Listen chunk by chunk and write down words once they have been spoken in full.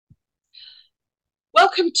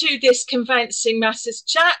Welcome to this Conveyancing Matters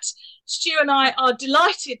chat. Stu and I are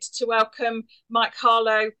delighted to welcome Mike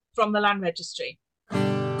Harlow from the Land Registry.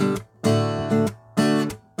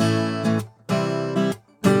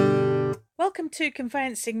 Welcome to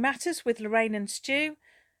Conveyancing Matters with Lorraine and Stu.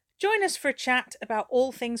 Join us for a chat about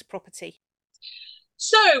all things property.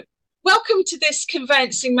 So, welcome to this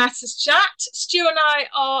Conveyancing Matters chat. Stu and I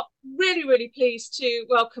are really pleased to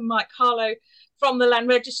welcome Mike Harlow from the Land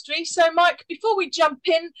Registry. So, Mike, before we jump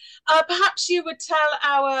in, perhaps you would tell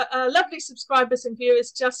our lovely subscribers and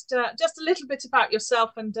viewers just a little bit about yourself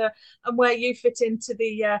and where you fit into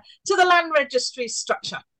the Land Registry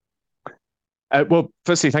structure. Well,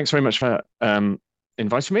 firstly, thanks very much for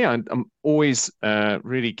inviting me. I'm always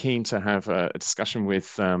really keen to have a discussion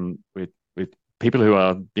with people who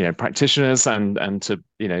are practitioners and to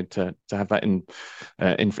have that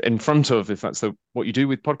in front of, if that's what you do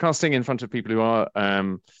with podcasting, in front of people who are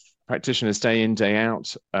practitioners day in, day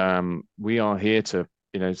out. We are here to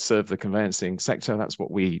serve the conveyancing sector. That's what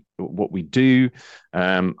we do.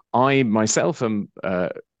 I myself am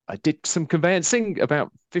I did some conveyancing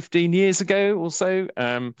about 15 years ago or so.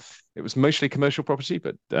 It was mostly commercial property,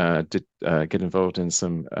 but did get involved in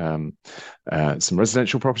some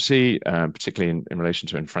residential property, particularly in relation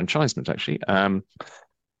to enfranchisement, actually.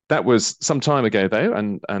 That was some time ago, though,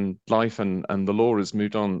 and life and the law has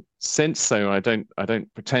moved on since. So I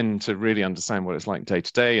don't pretend to really understand what it's like day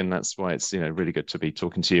to day, and that's why it's really good to be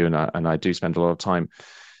talking to you. And I do spend a lot of time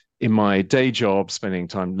in my day job, spending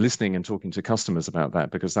time listening and talking to customers about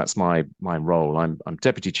that, because that's my role. I'm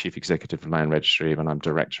Deputy Chief Executive of Land Registry, and I'm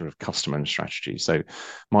Director of Customer and Strategy. So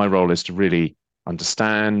my role is to really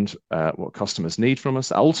understand what customers need from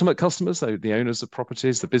us, ultimate customers, so the owners of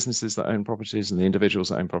properties, the businesses that own properties, and the individuals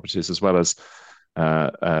that own properties, as well as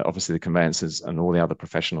obviously the conveyancers and all the other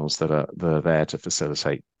professionals that are there to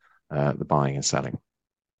facilitate the buying and selling.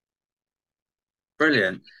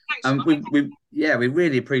 Brilliant. We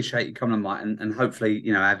really appreciate you coming on, Mike, and hopefully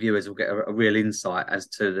our viewers will get a real insight as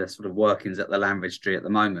to the sort of workings at the Land Registry at the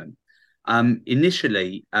moment.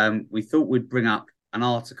 Initially, we thought we'd bring up an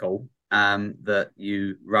article that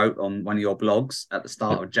you wrote on one of your blogs at the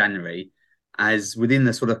start of January, as within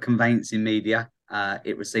the sort of conveyancing media,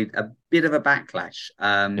 it received a bit of a backlash.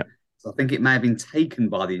 So I think it may have been taken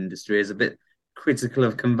by the industry as a bit critical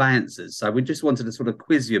of conveyancers. So we just wanted to sort of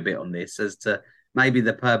quiz you a bit on this as to maybe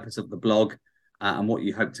the purpose of the blog and what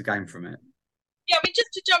you hope to gain from it. Yeah, I mean,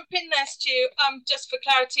 just to jump in there, Stu, just for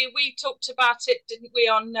clarity, we talked about it, didn't we,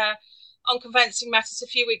 on Conveyancing Matters a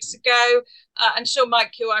few weeks ago, and sure,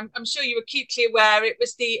 Mike, I'm sure you're acutely aware it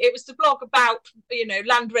was the blog about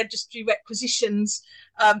Land Registry requisitions,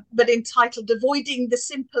 but entitled "Avoiding the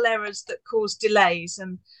Simple Errors That Cause Delays,"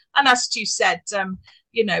 and as Stu said,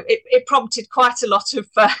 it prompted quite a lot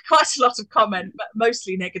of comment, but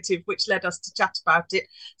mostly negative, which led us to chat about it.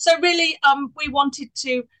 So really, we wanted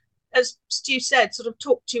to, as Stu said, sort of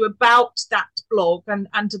talk to you about that blog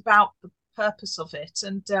and about the purpose of it,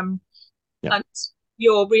 and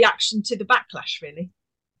your reaction to the backlash, really.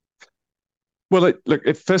 Well,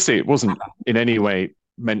 firstly, it wasn't in any way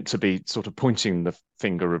meant to be sort of pointing the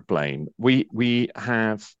finger of blame. We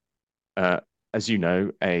have, as you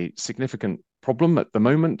know, a significant problem at the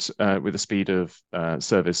moment with the speed of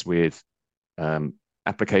service with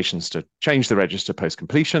applications to change the register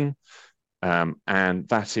post-completion. And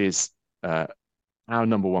that is our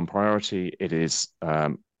number one priority. It is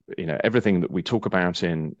everything that we talk about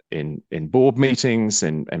in board meetings,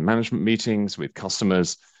 in management meetings with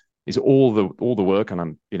customers, is all the work.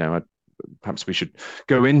 And perhaps we should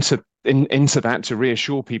go into that to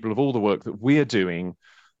reassure people of all the work that we're doing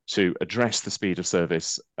to address the speed of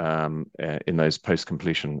service in those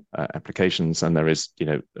post-completion applications. And there is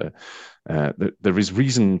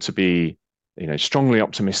reason to be strongly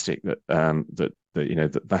optimistic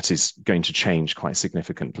that is going to change quite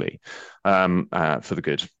significantly for the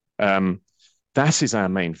good. That is our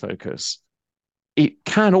main focus. It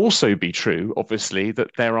can also be true, obviously,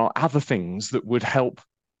 that there are other things that would help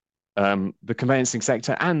the conveyancing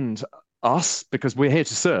sector and us, because we're here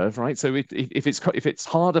to serve, right? So if it's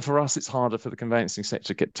harder for us, it's harder for the conveyancing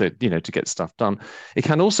sector to get stuff done. It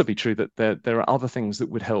can also be true that there are other things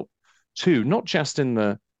that would help too, not just in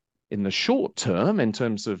the short term in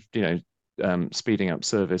terms of speeding up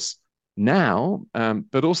service now,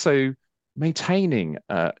 but also maintaining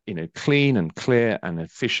clean and clear and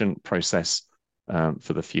efficient process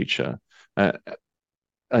for the future.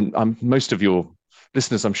 And most of your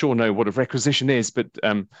listeners, I'm sure, know what a requisition is, but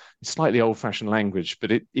it's slightly old-fashioned language.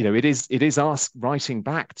 But it is us writing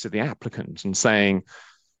back to the applicant and saying,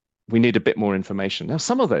 we need a bit more information. Now,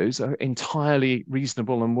 some of those are entirely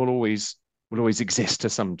reasonable and will always will always exist to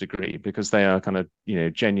some degree, because they are kind of,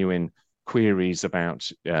 genuine queries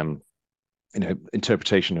about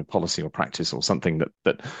interpretation of policy or practice, or something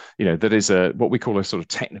that is what we call a sort of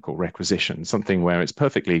technical requisition, something where it's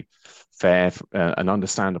perfectly fair and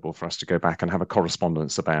understandable for us to go back and have a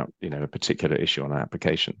correspondence about a particular issue on an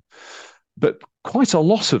application. But quite a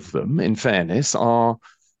lot of them, in fairness, are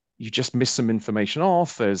you just miss some information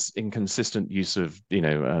off. There's inconsistent use of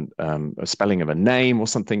a spelling of a name or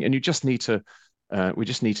something, and we just need to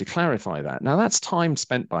clarify that. Now, that's time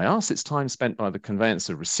spent by us. It's time spent by the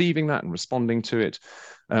conveyancer receiving that and responding to it.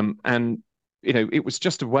 It was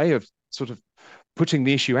just a way of sort of putting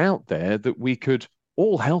the issue out there that we could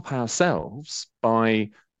all help ourselves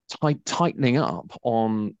by tightening up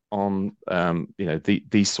on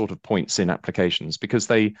these sort of points in applications, because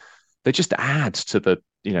they just add to the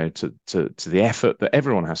to the effort that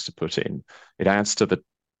everyone has to put in. It adds to the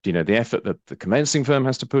effort that the conveyancing firm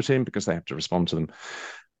has to put in, because they have to respond to them.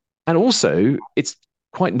 And also, it's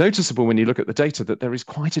quite noticeable when you look at the data that there is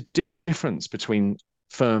quite a difference between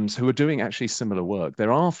firms who are doing actually similar work.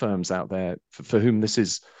 There are firms out there for whom this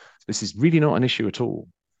is really not an issue at all.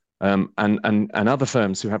 And other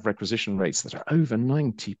firms who have requisition rates that are over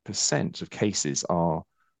 90% of cases are,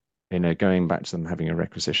 going back to them having a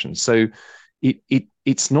requisition. So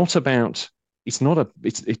it's not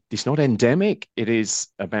endemic. It is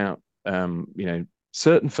about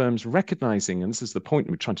certain firms recognizing, and this is the point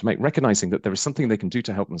we're trying to make, recognizing that there is something they can do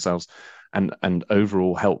to help themselves and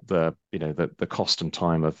overall help the cost and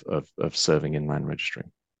time of serving in land registry.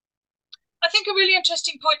 I think a really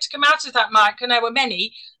interesting point to come out of that, Mike, and there were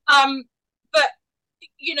many, but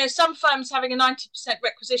some firms having a 90%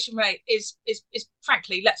 requisition rate is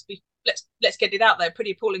frankly, let's get it out there, pretty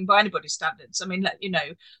appalling by anybody's standards. I mean,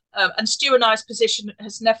 and Stu and I's position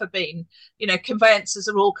has never been, conveyancers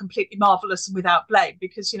are all completely marvellous and without blame,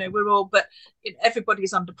 because, we're all, but everybody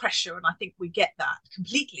is under pressure, and I think we get that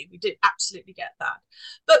completely. We do absolutely get that.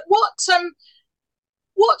 But what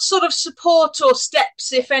sort of support or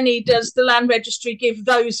steps, if any, does the Land Registry give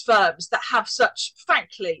those firms that have such,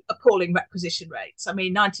 frankly, appalling requisition rates? I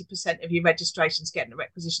mean, 90% of your registrations getting a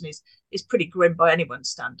requisition is pretty grim by anyone's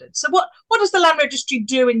standards. So what does the Land Registry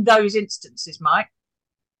do in those instances, Mike?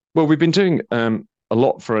 Well, we've been doing a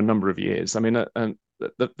lot for a number of years. I mean,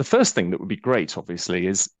 the first thing that would be great, obviously,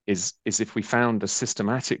 is if we found a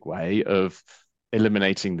systematic way of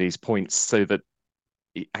eliminating these points so that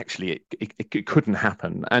it couldn't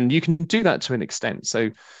happen, and you can do that to an extent. So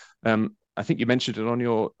I think you mentioned it on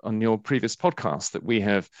your previous podcast that we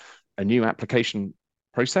have a new application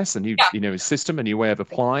process, a new system, a new way of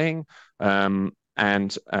applying, and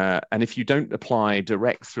if you don't apply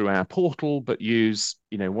direct through our portal but use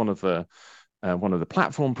one of the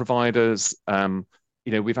platform providers,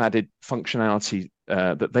 we've added functionality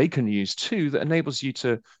that they can use too, that enables you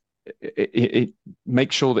to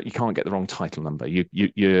make sure that you can't get the wrong title number.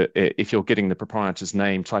 If you're getting the proprietor's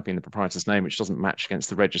name, typing the proprietor's name, which doesn't match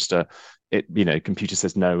against the register, computer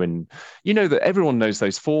says no. And that everyone knows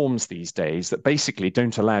those forms these days that basically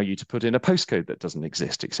don't allow you to put in a postcode that doesn't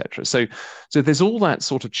exist, etc. So there's all that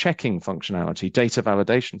sort of checking functionality, data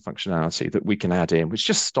validation functionality that we can add in, which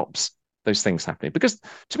just stops those things happening, because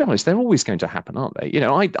to be honest, they're always going to happen, aren't they?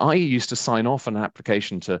 I used to sign off an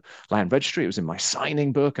application to Land Registry. It was in my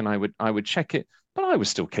signing book, and I would check it, but I was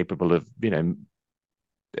still capable of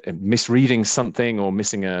misreading something or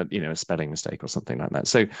missing a spelling mistake or something like that.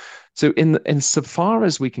 So in so far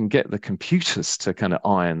as we can get the computers to kind of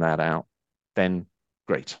iron that out, then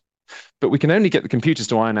great. But we can only get the computers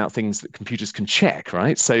to iron out things that computers can check,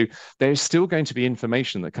 right? So there's still going to be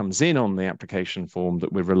information that comes in on the application form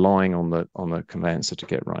that we're relying on the conveyancer to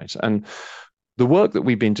get right. And the work that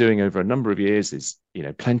we've been doing over a number of years is,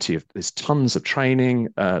 there's tons of training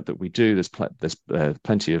that we do. There's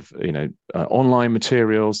plenty of online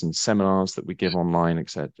materials and seminars that we give online,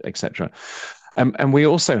 etc. And we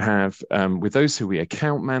also have with those who we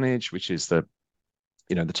account manage, which is the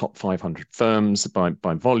top 500 firms by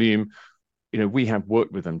volume. We have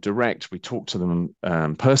worked with them direct. We talk to them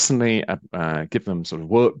personally, give them sort of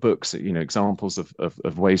workbooks, examples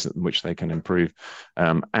of ways in which they can improve,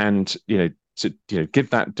 and to give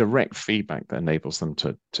that direct feedback that enables them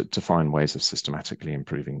to find ways of systematically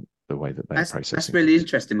improving the way that they're processing. That's really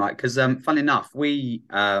interesting, Mike, because funny enough, we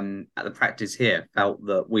at the practice here felt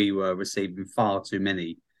that we were receiving far too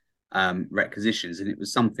many requisitions, and it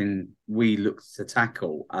was something we looked to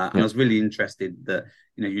tackle. And I was really interested that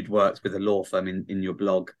you'd worked with a law firm in your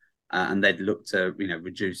blog, and they'd looked to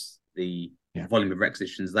reduce the volume of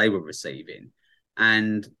requisitions they were receiving.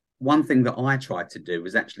 And one thing that I tried to do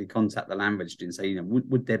was actually contact the land registry and say, you know,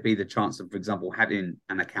 would there be the chance of, for example, having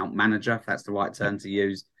an account manager, if that's the right term to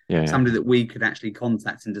use, somebody that we could actually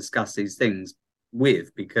contact and discuss these things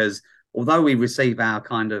with? Because although we receive our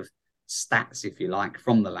kind of stats, if you like,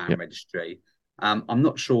 from the land registry, I'm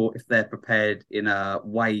not sure if they're prepared in a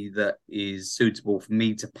way that is suitable for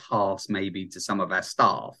me to pass maybe to some of our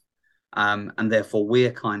staff. And therefore,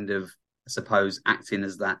 we're kind of, I suppose, acting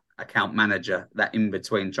as that account manager, that in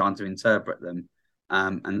between, trying to interpret them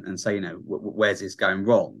and say, you know, where's this going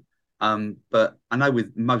wrong? But I know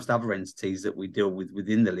with most other entities that we deal with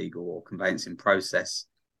within the legal or conveyancing process,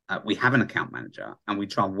 we have an account manager and we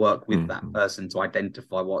try and work with that person to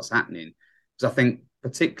identify what's happening. Because I think,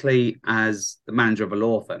 particularly as the manager of a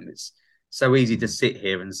law firm, it's so easy to sit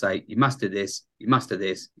here and say, you must do this, you must do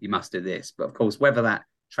this, you must do this. But of course, whether that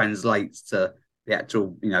translates to the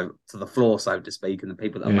actual, you know, to the floor, so to speak, and the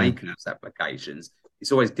people that are making those applications,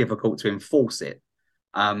 it's always difficult to enforce it.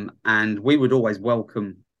 And we would always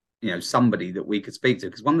welcome, you know, somebody that we could speak to,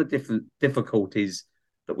 because one of the different difficulties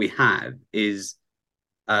that we have is,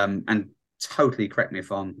 and totally correct me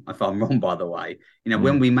if I'm wrong, by the way, you know,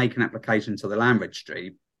 when we make an application to the land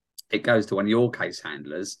registry, it goes to one of your case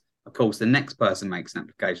handlers. Of course, the next person makes an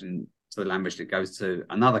application to the land registry, it goes to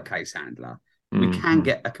another case handler. We can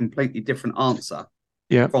get a completely different answer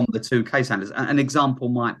from the two case handlers. An example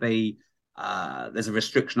might be there's a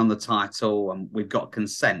restriction on the title and we've got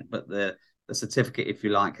consent, but the certificate, if you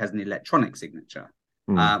like, has an electronic signature.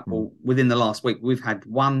 Well, within the last week, we've had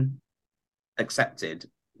one accepted,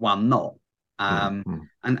 one not.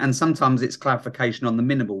 And sometimes it's clarification on the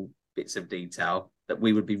minimal bits of detail that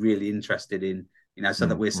we would be really interested in, you know, so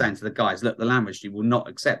that we're saying to the guys, look, the land registry will not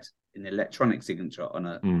accept an electronic signature on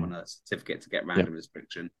a certificate to get around a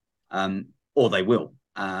restriction, or they will.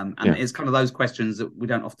 And it's kind of those questions that we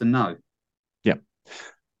don't often know. Yeah.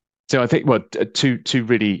 So I think, well, two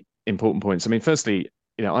really important points. I mean, firstly,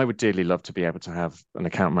 you know, I would dearly love to be able to have an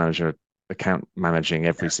account manager managing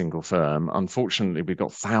every single firm. Unfortunately, we've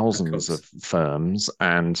got thousands of firms,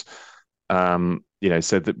 and you know,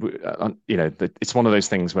 so that you know, that it's one of those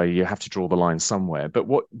things where you have to draw the line somewhere. But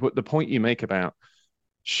what the point you make about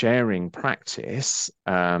sharing practice,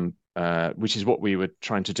 which is what we were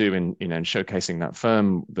trying to do in, you know, in showcasing that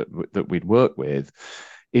firm that we'd work with,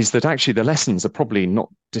 is that actually the lessons are probably not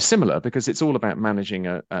dissimilar, because it's all about managing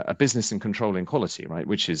a business and controlling quality, right?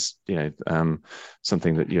 Which is, you know,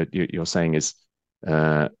 something that you're saying is, you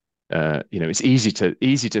know, it's easy to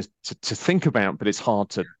think about, but it's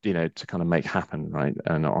hard to, you know, to kind of make happen, right?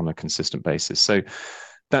 And on a consistent basis. So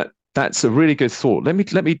that's a really good thought. Let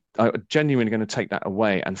me I'm genuinely going to take that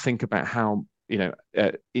away and think about how, you know,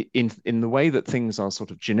 in the way that things are sort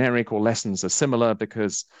of generic or lessons are similar,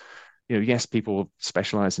 because, you know, yes, people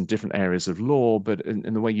specialize in different areas of law, but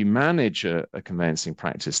in the way you manage a conveyancing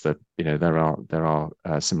practice, that, you know, there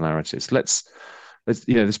are similarities. Let's,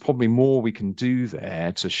 you know, there's probably more we can do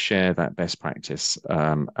there to share that best practice,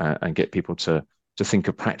 and get people to think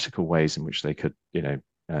of practical ways in which they could, you know,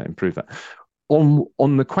 improve that.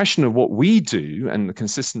 On the question of what we do and the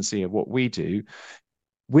consistency of what we do,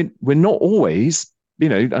 we're not always, you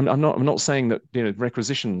know, I'm not saying that, you know,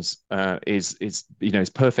 requisitions is you know, is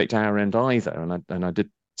perfect our end either, and I did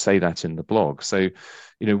say that in the blog. So,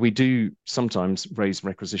 you know, we do sometimes raise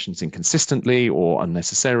requisitions inconsistently or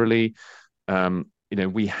unnecessarily. You know,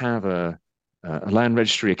 we have a land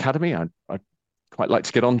registry academy. I'd quite like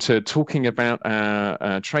to get on to talking about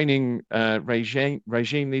our training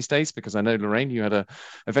regime these days, because I know, Lorraine, you had a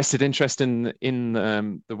vested interest in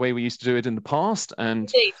the way we used to do it in the past,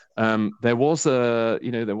 and there was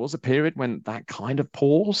a period when that kind of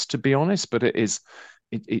paused, to be honest. But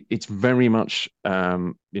it's very much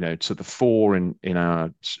you know, to the fore in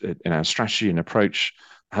our strategy and approach,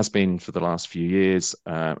 has been for the last few years,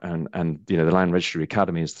 and you know, the Land Registry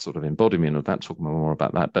Academy is the sort of embodiment of that. Talk more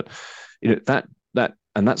about that, but you know,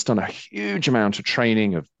 that's done a huge amount of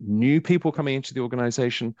training of new people coming into the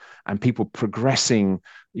organization and people progressing,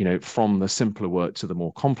 you know, from the simpler work to the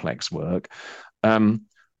more complex work.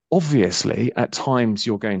 Obviously, at times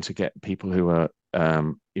you're going to get people who are,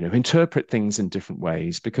 you know, interpret things in different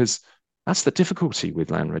ways, because that's the difficulty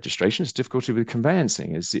with land registration. It's difficulty with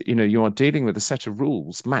conveyancing, is, you know, you are dealing with a set of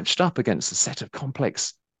rules matched up against a set of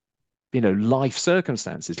complex, you know, life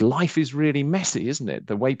circumstances. Life is really messy, isn't it?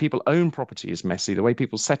 The way people own property is messy. The way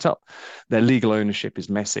people set up their legal ownership is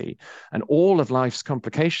messy. And all of life's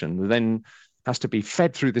complication then has to be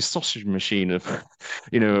fed through this sausage machine of,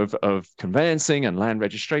 you know, of conveyancing and land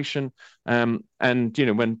registration. And, you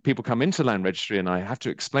know, when people come into land registry and I have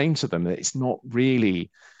to explain to them that it's not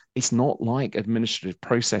really, it's not like administrative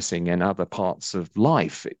processing in other parts of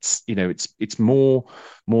life. It's, you know, it's more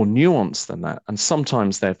nuanced than that, and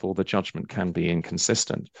sometimes, therefore, the judgment can be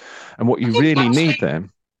inconsistent. And what you really need there.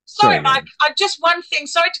 Sorry, Mike. I just one thing.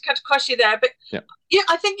 Sorry to cut across you there, but yeah,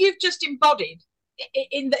 I think you've just embodied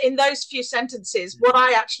in those few sentences what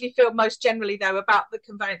I actually feel most generally, though, about the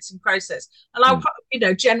conveyancing process, and I'll you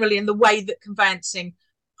know, generally in the way that conveyancing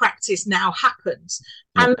practice now happens.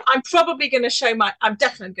 And I'm probably going to show I'm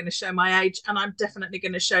definitely going to show my age, and I'm definitely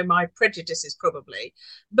going to show my prejudices probably.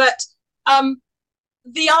 But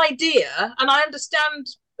the idea, and I understand,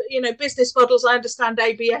 you know, business models, I understand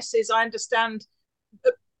ABSs, I understand,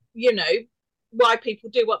 you know, why people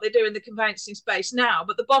do what they do in the conveyancing space now.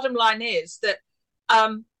 But the bottom line is that,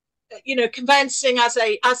 you know, conveyancing as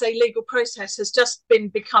a legal process has just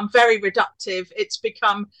become very reductive. It's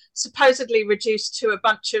become supposedly reduced to a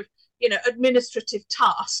bunch of, you know, administrative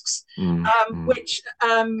tasks, which,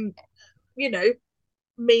 you know,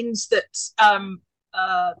 means that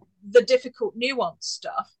the difficult nuance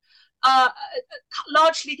stuff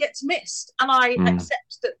largely gets missed. And I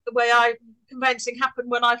accept that the way conveyancing happened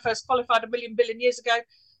when I first qualified a billion years ago,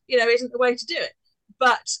 you know, isn't the way to do it.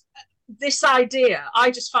 But this idea,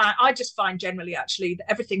 I just find generally actually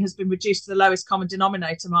that everything has been reduced to the lowest common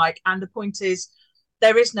denominator, Mike. And the point is,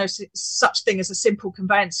 there is no such thing as a simple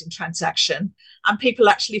conveyancing transaction. And people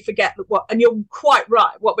actually forget that and you're quite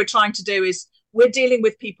right, what we're trying to do is we're dealing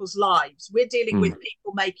with people's lives. We're dealing with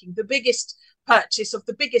people making the biggest purchase of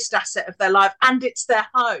the biggest asset of their life, and it's their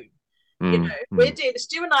home. You know,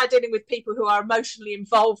 Stu and I are dealing with people who are emotionally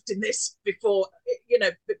involved in this before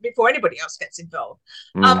anybody else gets involved.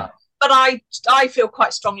 But I feel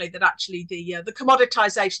quite strongly that actually the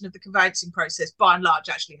commoditization of the conveyancing process, by and large,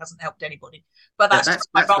 actually hasn't helped anybody. But that's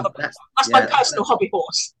my personal hobby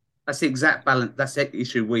horse. That's the exact balance. That's the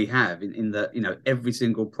issue we have in that, you know, every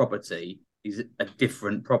single property is a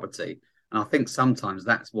different property, and I think sometimes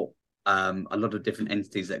that's what a lot of different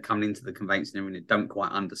entities that come into the conveyancing arena don't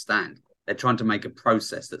quite understand. They're trying to make a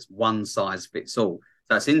process that's one size fits all.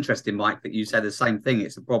 So it's interesting, Mike, that you said the same thing.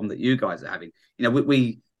 It's a problem that you guys are having. You know,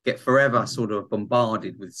 we get forever sort of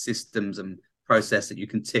bombarded with systems and process that you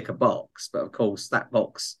can tick a box, but of course that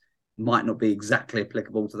box might not be exactly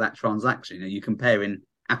applicable to that transaction. You know, you're comparing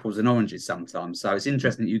apples and oranges sometimes. So it's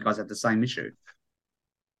interesting that you guys have the same issue.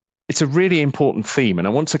 It's a really important theme, and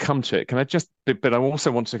I want to come to it. But I also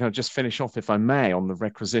want to kind of just finish off, if I may, on the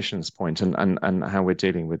requisitions point and how we're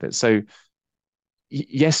dealing with it. So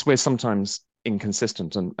yes, we're sometimes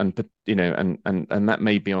inconsistent, and you know, and that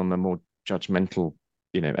may be on the more judgmental,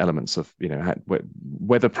 you know, elements of, you know,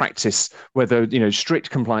 whether you know, strict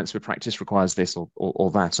compliance with practice requires this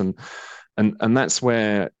or that, and that's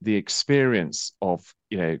where the experience of,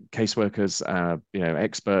 you know, caseworkers, you know,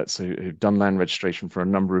 experts who've done land registration for a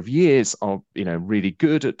number of years are, you know, really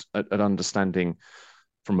good at understanding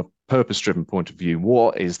from a purpose-driven point of view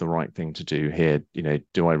what is the right thing to do here. You know,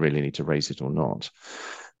 do I really need to raise it or not?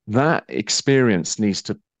 That experience needs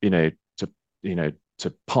to, you know,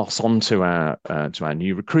 to pass on to our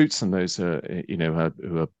new recruits and those you know,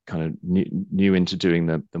 who are kind of new into doing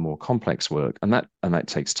the more complex work, and that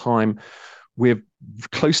takes time. We're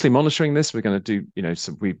closely monitoring this. We're going to do, you know,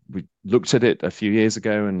 so we looked at it a few years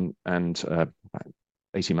ago and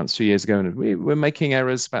 18 months, 2 years ago, and we're making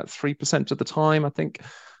errors about 3% of the time, I think,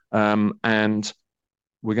 and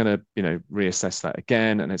we're going to, you know, reassess that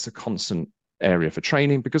again. And it's a constant area for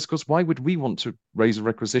training, because of course, why would we want to raise a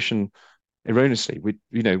requisition erroneously?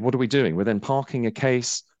 You know, what are we doing? We're then parking a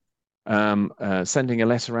case, sending a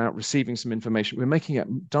letter out, receiving some information. We're making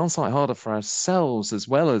it darn sight harder for ourselves as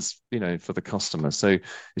well as, you know, for the customer. So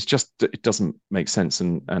it doesn't make sense,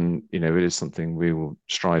 and you know, it is something we will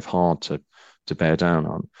strive hard to bear down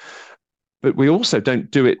on. But we also don't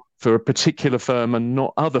do it for a particular firm and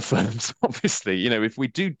not other firms. Obviously, you know, if we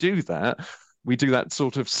do that, we do that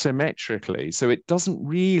sort of symmetrically. So it doesn't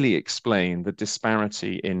really explain the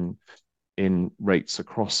disparity in rates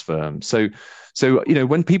across firms. So you know,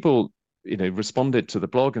 when people, you know, responded to the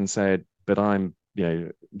blog and said, but I'm, you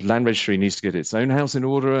know, land registry needs to get its own house in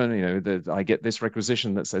order, and you know, I get this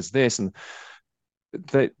requisition that says this, and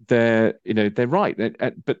they're you know, they're right,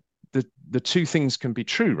 but the two things can be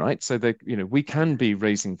true, right? So they, you know, we can be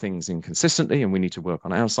raising things inconsistently, and we need to work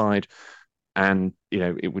on our side. And you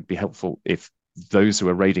know, it would be helpful if those who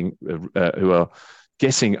are who are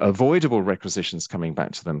getting avoidable requisitions coming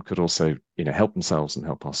back to them could also, you know, help themselves and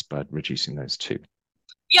help us by reducing those too.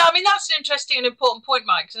 Yeah, I mean, that's an interesting and important point,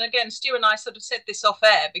 Mike. And again, Stu and I sort of said this off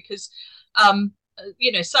air because,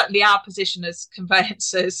 you know, certainly our position as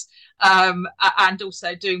conveyancers and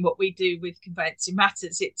also doing what we do with conveyancing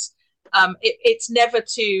matters, It's never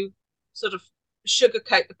to sort of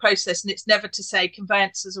sugarcoat the process, and it's never to say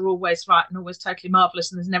conveyancers are always right and always totally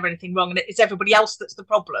marvellous and there's never anything wrong and it's everybody else that's the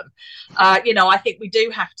problem. I think we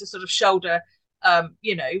do have to sort of shoulder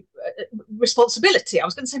responsibility. I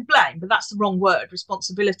was going to say blame, but that's the wrong word.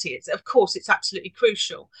 Responsibility. Of course, it's absolutely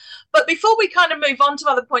crucial. But before we kind of move on to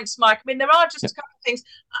other points, Mike, I mean, there are just a couple of things,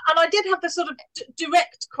 and I did have the sort of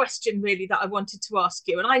direct question really that I wanted to ask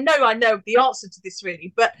you, and I know the answer to this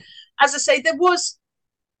really, but as I say, there was,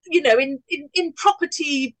 in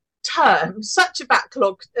property terms, such a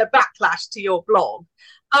backlash to your blog.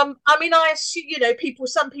 I mean, I assume,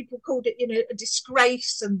 some people called it, a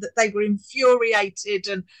disgrace and that they were infuriated.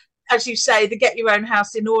 And as you say, the get your own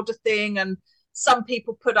house in order thing. And some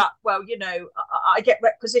people put up, well, I get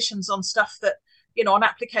requisitions on stuff that, on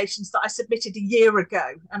applications that I submitted a year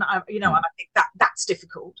ago. And, I think that's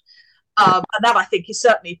difficult. And that I think is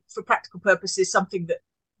certainly, for practical purposes, something that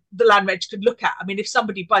the Land Reg could look at. I mean, if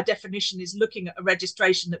somebody by definition is looking at a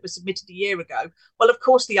registration that was submitted a year ago, well, of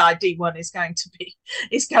course the ID one is going to be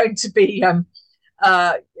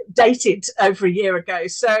dated over a year ago.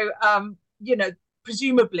 So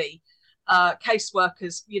presumably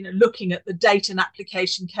caseworkers, looking at the date an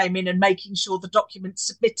application came in and making sure the documents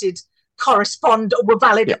submitted correspond or were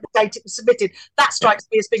valid at the date it was submitted. That strikes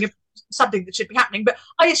me as being something that should be happening. But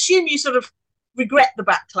I assume you sort of regret the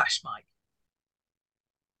backlash, Mike.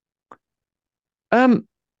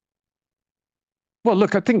 Well,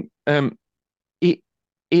 look, I think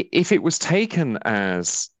if it was taken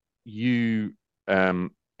as you,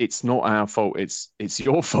 it's not our fault, it's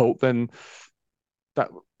your fault, then that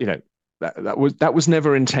was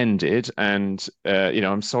never intended, and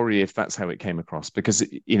I'm sorry if that's how it came across, because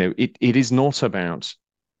it is not about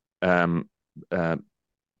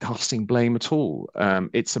casting blame at all.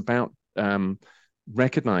 It's about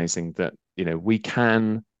recognizing that we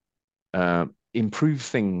can improve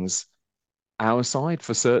things our side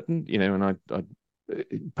for certain, and I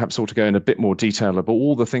perhaps ought to go in a bit more detail about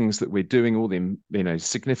all the things that we're doing, all the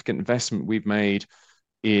significant investment we've made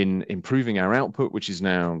in improving our output, which is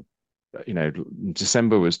now,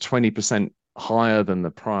 December was 20% higher than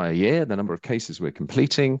the prior year, the number of cases we're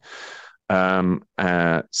completing. So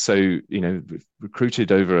we've recruited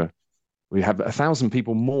we have 1,000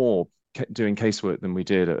 people more doing casework than we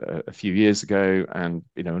did a few years ago, and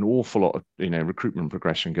an awful lot of recruitment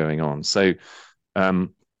progression going on. So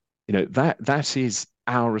that is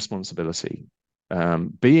our responsibility.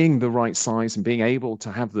 Being the right size and being able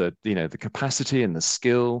to have the capacity and the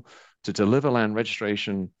skill to deliver land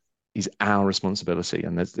registration is our responsibility.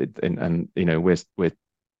 And we're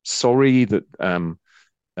sorry that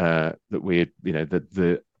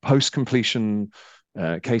the post completion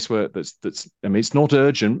casework that's it's not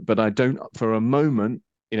urgent, but I don't for a moment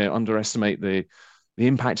underestimate the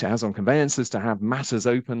impact it has on conveyancers to have matters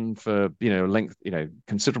open for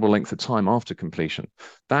considerable length of time after completion.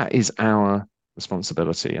 That is our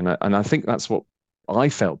responsibility, and I think that's what I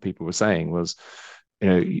felt people were saying was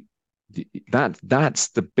that's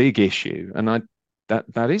the big issue, and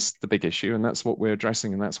that is the big issue, and that's what we're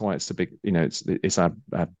addressing, and that's why it's the big it's our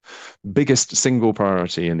biggest single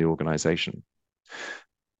priority in the organization.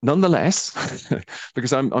 Nonetheless,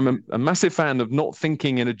 because I'm a massive fan of not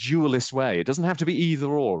thinking in a dualist way. It doesn't have to be either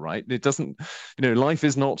or, right? It doesn't, life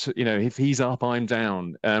is not, if he's up, I'm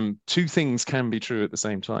down. Two things can be true at the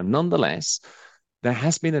same time. Nonetheless, there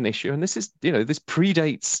has been an issue, and this is, this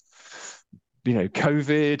predates,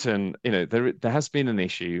 COVID, and, there has been an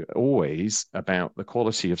issue always about the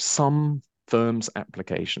quality of some firms'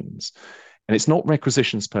 applications. And it's not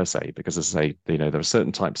requisitions per se, because as I say, there are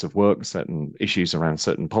certain types of work, certain issues around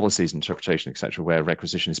certain policies, interpretation, etc., where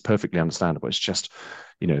requisition is perfectly understandable. It's just,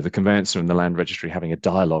 the conveyancer and the land registry having a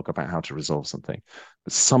dialogue about how to resolve something.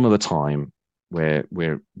 But some of the time where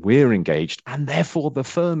we're engaged, and therefore the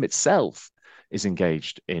firm itself is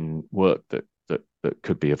engaged in work that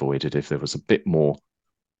could be avoided if there was a bit more,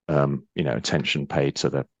 attention paid to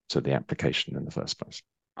the application in the first place.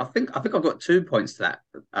 I think I've got 2 points to that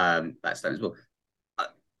statement as well.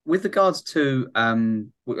 With regards to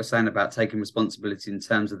what you're saying about taking responsibility in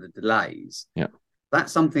terms of the delays,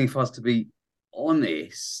 that's something, for us to be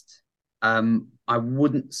honest, I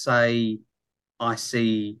wouldn't say I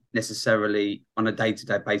see necessarily on a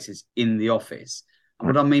day-to-day basis in the office. And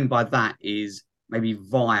what I mean by that is maybe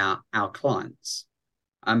via our clients.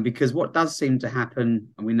 Because what does seem to happen,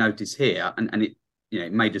 and we notice here, and it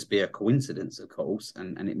it may just be a coincidence, of course,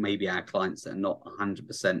 and it may be our clients that are not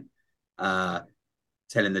 100%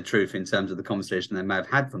 telling the truth in terms of the conversation they may have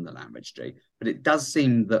had from the land registry. But it does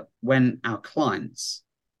seem that when our clients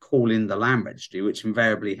call in the land registry, which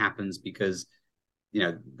invariably happens because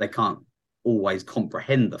they can't always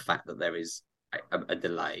comprehend the fact that there is a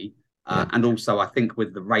delay. And also, I think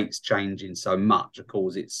with the rates changing so much, of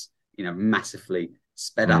course, it's massively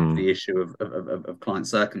sped up the issue of client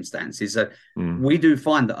circumstances. So we do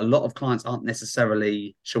find that a lot of clients aren't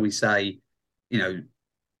necessarily, shall we say,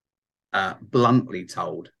 bluntly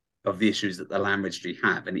told of the issues that the land registry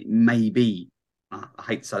have, and it may be, I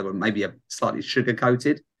hate to say, but maybe a slightly sugar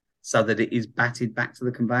coated, so that it is batted back to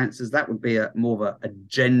the conveyancers. That would be more of a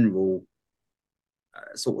general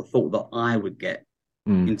sort of thought that I would get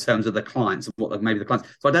in terms of the clients and what maybe the clients.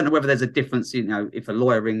 So I don't know whether there's a difference, if a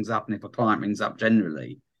lawyer rings up and if a client rings up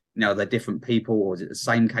generally, they're different people, or is it the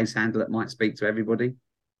same case handler that might speak to everybody?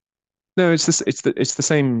 No, it's the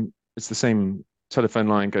same telephone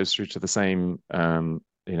line goes through to the same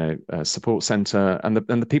support center, and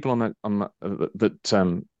the people on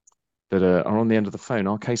that are on the end of the phone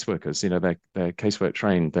are caseworkers. They're casework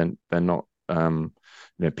trained. Then they're not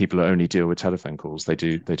people who only deal with telephone calls. They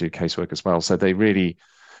do casework as well. So they really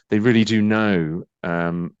do know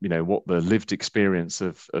what the lived experience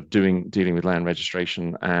of dealing with land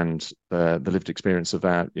registration and the lived experience of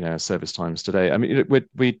our service times today. I mean,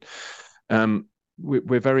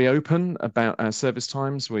 we're very open about our service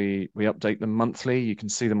times. We update them monthly. You can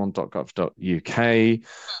see them on .gov.uk.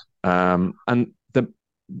 And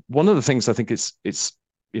one of the things I think it's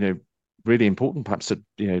really important perhaps to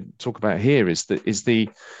talk about here is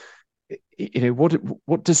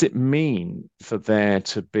what does it mean for there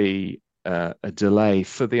to be a delay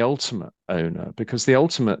for the ultimate owner, because the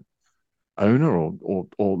ultimate owner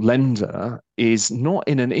or lender is not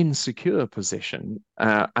in an insecure position,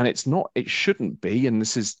 and it shouldn't be, and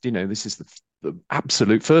this is the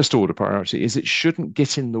absolute first order priority, is it shouldn't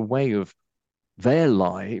get in the way of their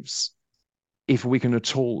lives if we can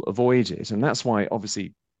at all avoid it. And that's why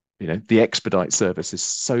obviously the expedite service is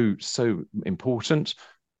so important.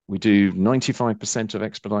 We do 95% of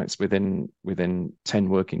expedites within 10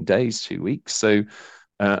 working days, 2 weeks. So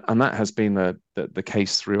and that has been the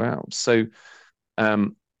case throughout. So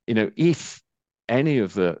if any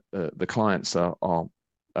of the clients are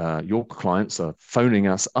your clients are phoning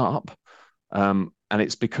us up, and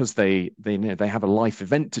it's because they have a life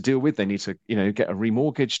event to deal with, they need to get a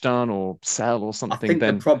remortgage done or sell or something. I think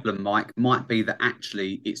the problem, Mike, might be that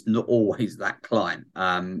actually it's not always that client.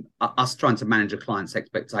 Us trying to manage a client's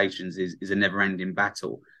expectations is a never-ending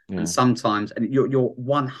battle. Yeah. And sometimes, and you're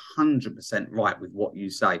 100% right with what you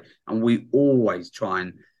say, and we always try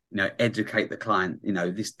and educate the client.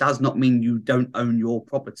 This does not mean you don't own your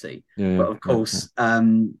property, but of course.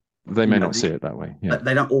 They may not see it that way. Yeah. But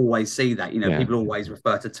they don't always see that. People always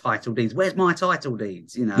refer to title deeds. Where's my title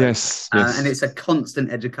deeds? Yes. And it's a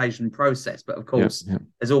constant education process. But of course,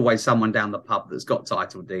 there's always someone down the pub that's got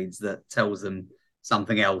title deeds that tells them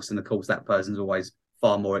something else. And of course, that person's always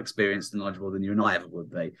far more experienced and knowledgeable than you and I ever would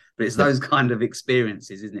be. But it's those kind of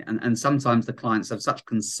experiences, isn't it? And sometimes the clients have such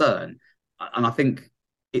concern. And I think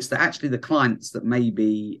it's actually the clients that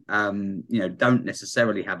maybe don't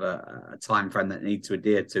necessarily have a time frame that they need to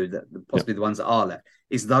adhere to, that possibly the ones that are left.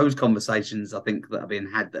 It's those conversations, I think, that are being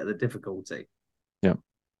had that are the difficulty. Yeah.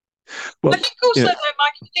 Well, I think also, though,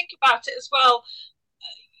 Mike, if you think about it as well,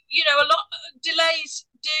 a lot delays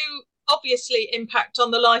do obviously impact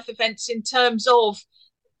on the life events in terms of,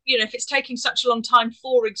 if it's taking such a long time,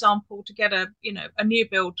 for example, to get a new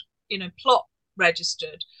build, plot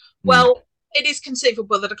registered. Well, it is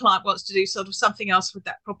conceivable that a client wants to do sort of something else with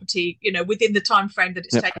that property, within the time frame that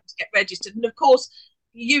it's taken to get registered. And of course,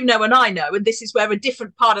 and I know, and this is where a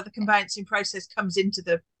different part of the conveyancing process comes into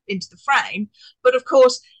the frame. But of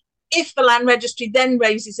course, if the land registry then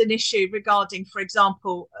raises an issue regarding, for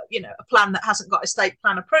example, a plan that hasn't got estate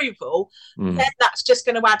plan approval, then that's just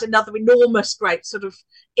going to add another enormous great sort of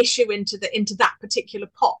issue into that particular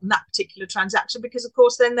pot and that particular transaction, because of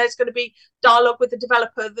course then there's going to be dialogue with the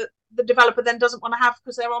developer that the developer then doesn't want to have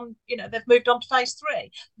because they're on, they've moved on to phase 3.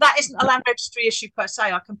 That isn't a land registry issue per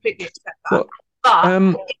se. I completely accept that,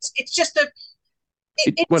 but it's just a.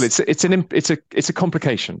 It's a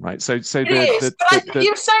complication, right? So you're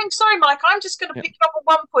saying, sorry, Mike, I'm just going to pick up on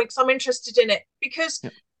one point because I'm interested in it, because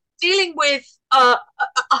dealing with a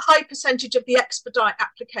high percentage of the expedite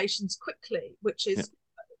applications quickly, which is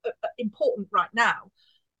important right now,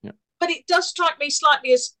 but it does strike me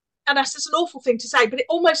slightly as, and that's an awful thing to say, but it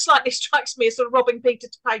almost slightly strikes me as sort of robbing Peter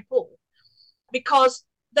to pay Paul, because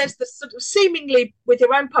there's the sort of seemingly with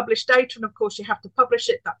your own published data, and of course you have to publish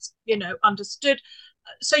it, that's understood.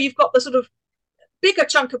 So you've got the sort of bigger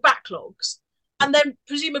chunk of backlogs, and then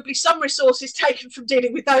presumably some resources taken from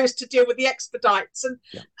dealing with those to deal with the expedites, and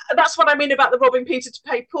that's what I mean about the robbing Peter to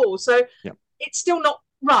pay Paul. So it's still not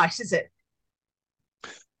right, is it?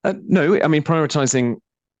 No, I mean prioritizing,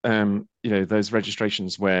 those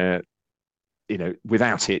registrations where,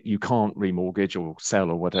 without it you can't remortgage or sell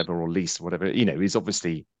or whatever or lease or whatever, is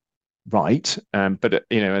obviously right. But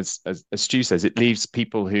as Stu says, it leaves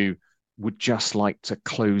people who would just like to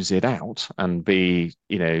close it out and be,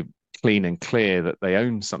 clean and clear that they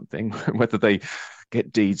own something, whether they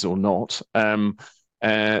get deeds or not. Then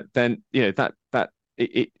that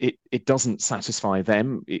it doesn't satisfy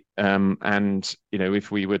them. And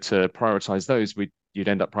if we were to prioritize those, you'd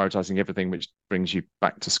end up prioritizing everything, which brings you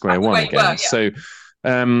back to square one again. So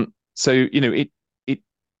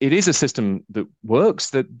it is a system that works.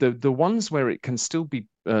 The ones where it can still be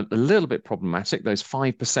a little bit problematic, those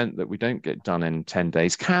 5% that we don't get done in 10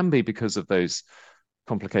 days, can be because of those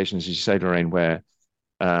complications, as you say, Lorraine, where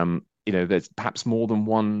there's perhaps more than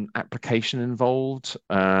one application involved,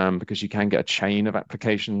 because you can get a chain of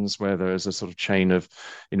applications where there is a sort of chain of,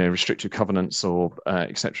 restrictive covenants or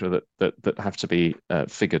etc. that have to be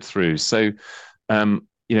figured through. So,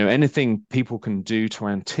 anything people can do to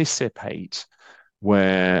anticipate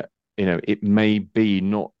where, it may be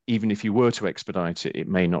not, even if you were to expedite it, it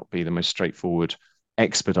may not be the most straightforward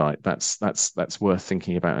expedite. That's worth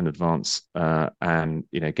thinking about in advance, and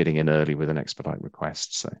getting in early with an expedite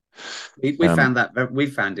request. So we found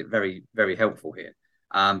it very, very helpful here,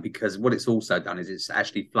 because what it's also done is it's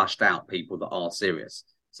actually flushed out people that are serious.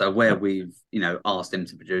 So where we've asked them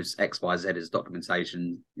to produce X, Y, Z as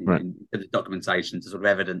documentation, right, the documentation to sort of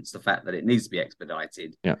evidence the fact that it needs to be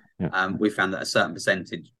expedited. We found that a certain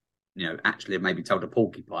percentage, actually maybe told a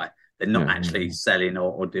porcupine they're not actually selling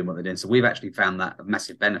or doing what they're doing. So we've actually found that a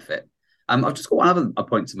massive benefit. I've just got one other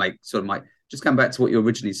point to make, sort of, Mike, just come back to what you were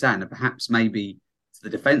originally saying, and perhaps maybe to the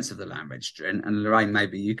defence of the land registry, and Lorraine,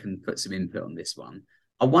 maybe you can put some input on this one.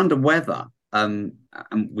 I wonder whether, and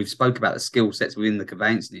we've spoke about the skill sets within the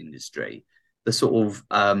conveyancing industry, the sort of,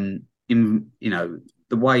 the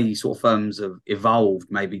way sort of firms have evolved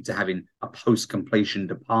maybe to having a post-completion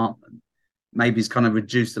department, maybe has kind of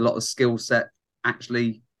reduced a lot of skill set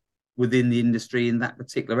actually within the industry in that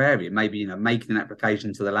particular area. Maybe, making an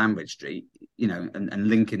application to the land registry, and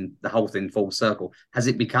linking the whole thing full circle. Has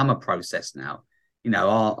it become a process now?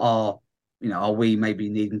 Are we maybe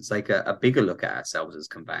needing to take a bigger look at ourselves as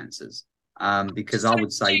conveyancers? Because I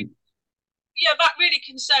would say, yeah, that really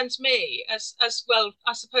concerns me as well,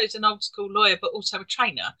 I suppose, an old school lawyer, but also a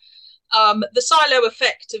trainer. The silo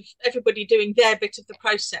effect of everybody doing their bit of the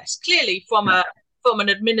process, clearly from an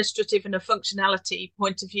administrative and a functionality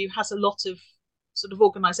point of view, has a lot of sort of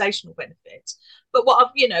organisational benefits. But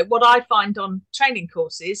what I find on training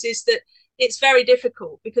courses is that it's very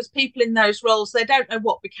difficult, because people in those roles, they don't know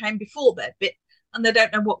what became before their bit, and they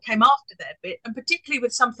don't know what came after their bit. And particularly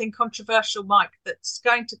with something controversial, Mike, that's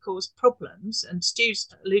going to cause problems, and Stu's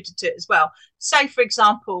alluded to it as well. Say, for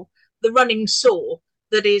example, the running saw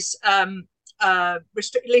that is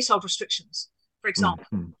leasehold restrictions, for example.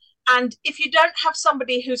 Mm-hmm. And if you don't have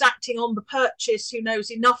somebody who's acting on the purchase, who knows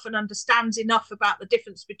enough and understands enough about the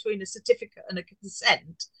difference between a certificate and a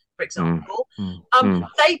consent, for example,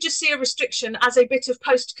 they just see a restriction as a bit of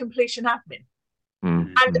post-completion admin.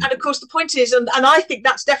 And of course, the point is, and I think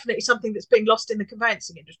that's definitely something that's being lost in the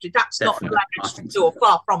conveyancing industry. That's definitely not the language or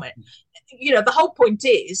far from it. The whole point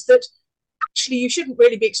is that actually you shouldn't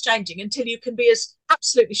really be exchanging until you can be as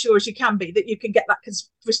absolutely sure as you can be that you can get that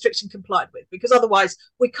restriction complied with, because otherwise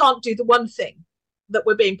we can't do the one thing that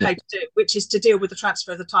we're being paid to do, which is to deal with the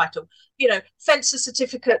transfer of the title. Fencer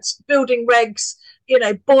certificates, building regs,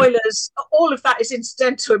 boilers, all of that is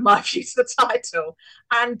incidental in my view to the title,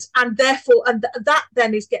 and therefore that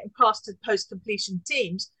then is getting passed to post-completion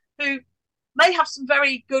teams who may have some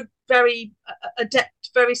very good, very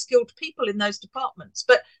adept, very skilled people in those departments,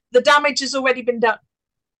 but the damage has already been done.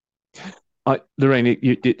 Lorraine,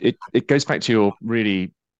 it goes back to your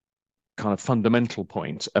really kind of fundamental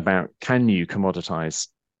point about, can you commoditize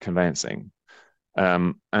conveyancing?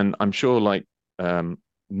 And I'm sure, like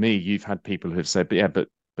me, you've had people who've said,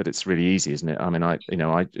 but it's really easy, isn't it? I mean,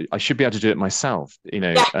 I should be able to do it myself.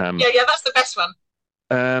 Yeah, that's the best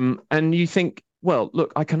one. And you think, well,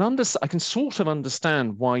 look, I can sort of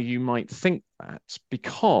understand why you might think that,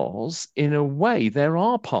 because in a way there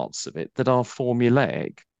are parts of it that are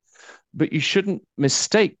formulaic, but you shouldn't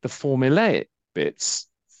mistake the formulaic bits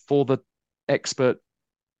for the expert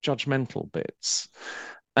judgmental bits.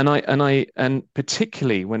 And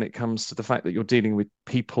particularly when it comes to the fact that you're dealing with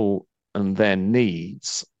people and their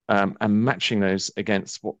needs, and matching those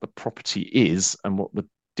against what the property is and what the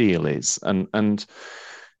deal is. And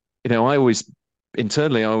I always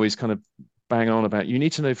kind of bang on about, you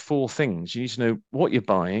need to know four things. You need to know what you're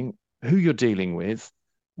buying, who you're dealing with,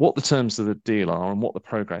 what the terms of the deal are and what the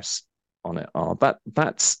progress on it are.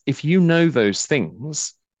 That's if you know those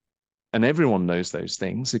things, and everyone knows those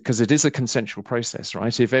things, because it is a consensual process,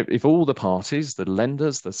 right? If all the parties, the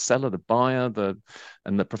lenders, the seller, the buyer,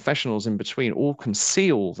 and the professionals in between all can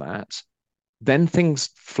see all that, then things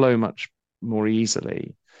flow much more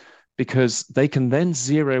easily, because they can then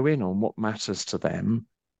zero in on what matters to them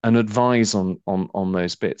and advise on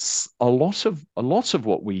those bits. A lot of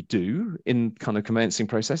what we do in kind of conveyancing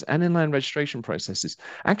process and in land registration processes,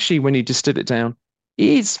 actually, when you distill it down,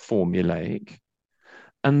 is formulaic,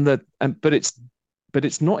 but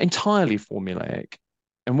it's not entirely formulaic.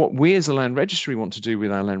 And what we as a land registry want to do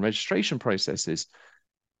with our land registration processes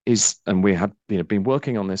is, and we have been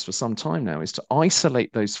working on this for some time now, is to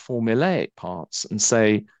isolate those formulaic parts and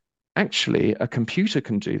say, actually, a computer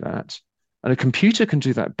can do that. And a computer can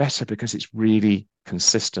do that better because it's really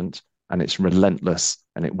consistent and it's relentless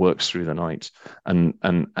and it works through the night. And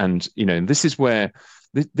this is where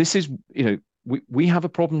we have a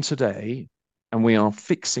problem today and we are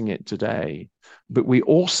fixing it today, but we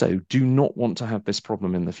also do not want to have this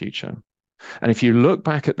problem in the future. And if you look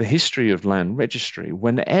back at the history of land registry,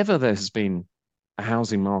 whenever there has been a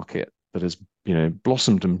housing market that has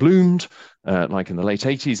blossomed and bloomed, like in the late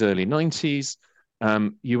 80s, early 90s,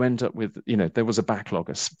 you end up with, there was a backlog,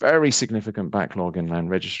 a very significant backlog in land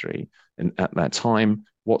registry at that time.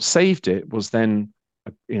 What saved it was then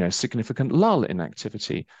a significant lull in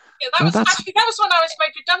activity. Yeah, that was when I was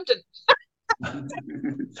made redundant.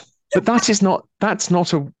 But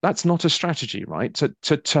that's not a strategy, right?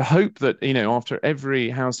 To hope that after every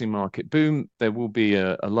housing market boom there will be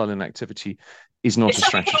a lull in activity is not a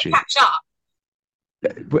strategy. Catch up.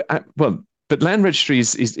 Well, but land registry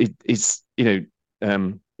is it's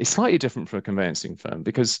slightly different from a conveyancing firm,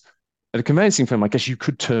 because at a conveyancing firm, I guess you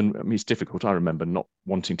could turn. I mean, it's difficult. I remember not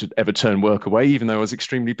wanting to ever turn work away, even though I was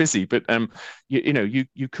extremely busy. But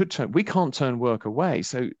you could turn. We can't turn work away.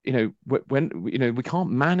 So when we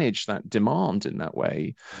can't manage that demand in that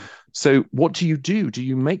way. So what do? Do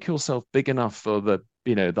you make yourself big enough for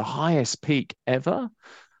the highest peak ever,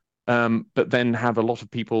 but then have a lot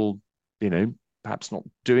of people perhaps not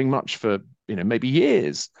doing much for maybe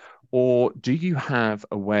years? Or do you have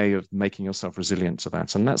a way of making yourself resilient to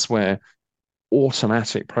that? And that's where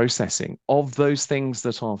automatic processing of those things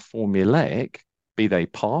that are formulaic, be they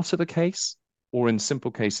part of a case or in simple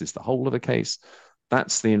cases, the whole of a case,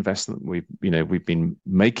 that's the investment we've been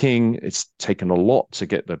making. It's taken a lot to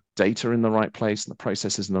get the data in the right place and the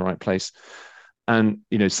processes in the right place. And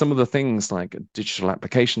some of the things like digital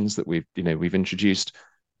applications that we've introduced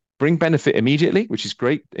bring benefit immediately, which is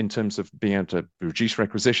great in terms of being able to reduce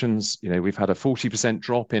requisitions. We've had a 40%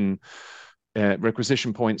 drop in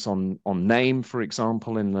requisition points on name, for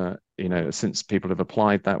example, since people have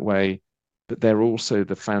applied that way. But they're also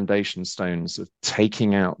the foundation stones of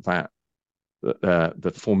taking out the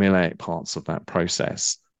formulaic parts of that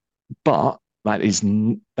process. But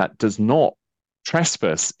that does not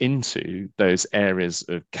trespass into those areas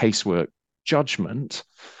of casework judgment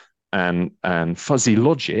and fuzzy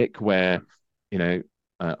logic, where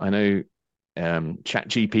I know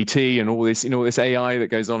ChatGPT and all this AI that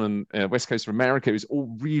goes on in West Coast of America is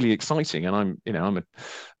all really exciting, and I'm a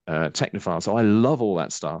technophile, so I love all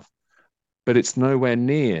that stuff, but it's nowhere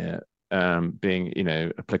near being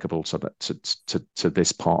applicable to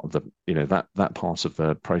this part of the that part of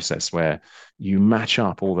the process where you match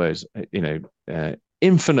up all those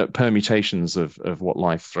infinite permutations of what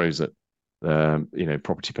life throws at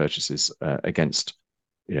property purchases against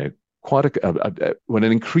quite an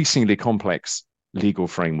increasingly complex legal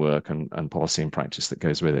framework and policy and practice that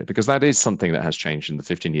goes with it, because that is something that has changed in the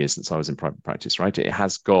 15 years since I was in private practice, right? It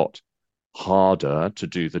has got harder to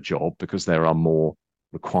do the job because there are more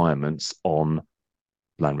requirements on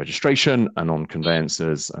land registration and on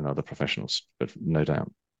conveyancers and other professionals, but no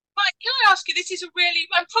doubt. Mike, can I ask you, this is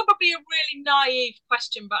probably a really naive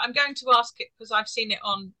question, but I'm going to ask it because I've seen it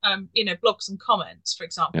on, blogs and comments, for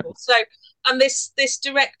example. Yep. So, and this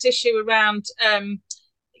direct issue around,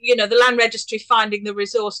 the land registry finding the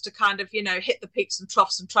resource to kind of, hit the peaks and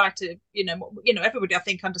troughs and try to, everybody I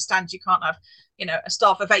think understands you can't have, a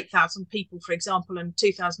staff of 8,000 people, for example, and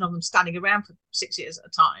 2,000 of them standing around for 6 years at a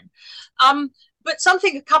time. But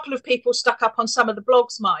something a couple of people stuck up on some of the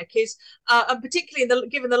blogs, Mike, is, and particularly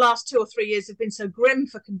given the last 2 or 3 years have been so grim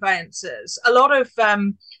for conveyancers, a lot of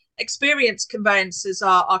experienced conveyancers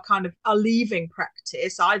are leaving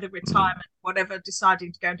practice, either retirement, whatever,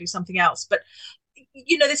 deciding to go and do something else. But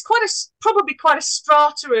there's probably quite a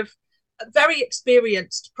strata of very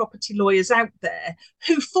experienced property lawyers out there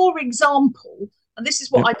who, for example, and this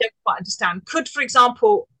is what I don't quite understand, could, for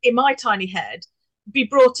example, in my tiny head, be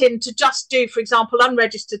brought in to just do, for example,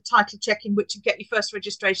 unregistered title checking, which would get your first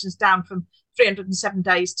registrations down from 307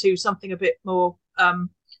 days to something a bit more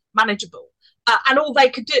manageable. And all they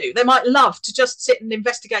could do, they might love to just sit and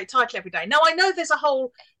investigate title every day. Now, I know there's a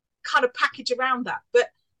whole kind of package around that, but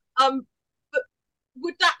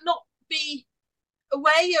would that not be a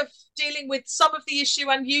way of dealing with some of the issue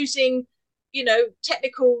and using,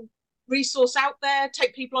 technical resource out there,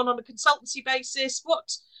 take people on a consultancy basis?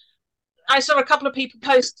 What I saw a couple of people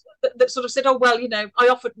post that sort of said, oh, well, I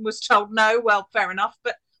offered and was told no. Well, fair enough.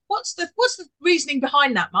 But what's the reasoning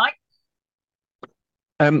behind that, Mike?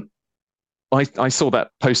 I saw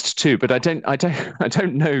that post too, but I don't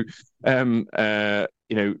know who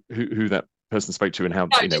that person spoke to and how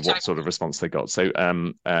what sort of response they got. So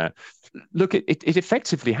look, it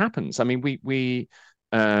effectively happens. I mean, we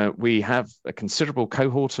have a considerable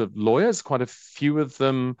cohort of lawyers. Quite a few of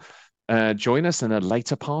them join us in a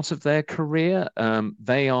later part of their career.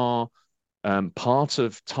 They are part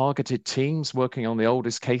of targeted teams working on the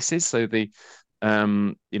oldest cases. So the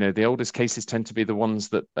oldest cases tend to be the ones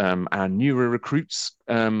that our newer recruits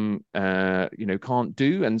can't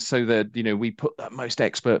do, and so that we put the most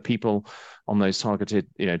expert people on those targeted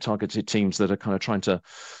teams that are kind of trying to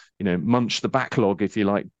munch the backlog, if you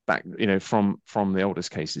like, back from the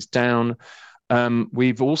oldest cases down.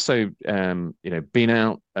 We've also been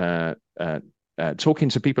out talking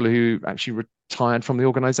to people who actually retired from the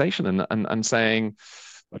organization and saying,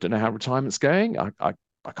 I don't know how retirement's going.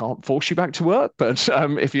 I can't force you back to work, but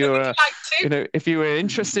if you're if you were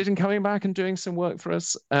interested in coming back and doing some work for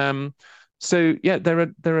us, so yeah,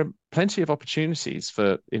 there are plenty of opportunities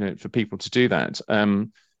for people to do that.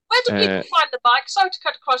 Where do people find the Mike? Sorry to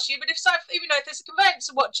cut across you, but if there's a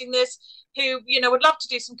conveyancer watching this who would love to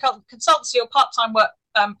do some consultancy or part-time work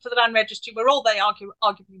for the Land Registry, where all they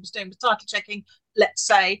arguably was doing was title checking, let's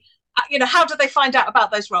say, how do they find out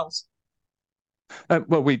about those roles?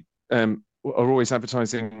 Well, we are always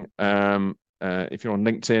advertising. If you're on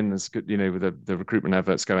LinkedIn, there's good, with the recruitment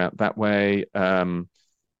adverts go out that way. The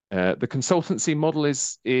consultancy model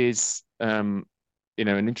is an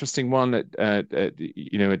interesting one.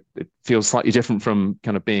 It feels slightly different from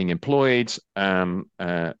kind of being employed. And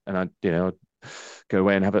I go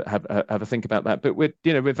away and have a think about that. But we're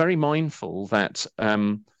very mindful that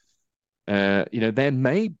there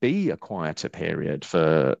may be a quieter period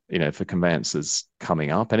for conveyancers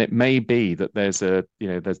coming up, and it may be that there's a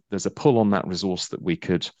pull on that resource that we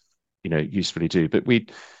could usefully do. But we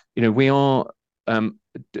are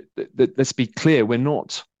let's be clear, we're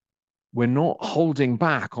not holding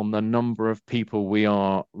back on the number of people we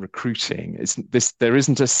are recruiting. There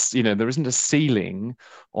isn't a ceiling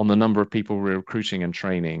on the number of people we're recruiting and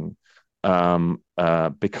training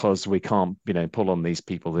because we can't pull on these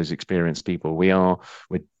people, those experienced people. We're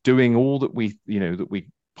doing all that we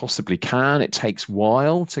possibly can. It takes a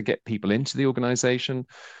while to get people into the organization.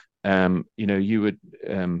 You would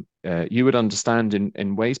understand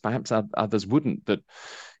in ways perhaps others wouldn't, that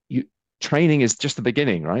training is just the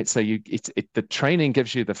beginning, right? So the training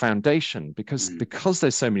gives you the foundation because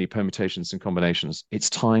there's so many permutations and combinations.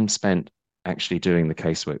 It's time spent actually doing the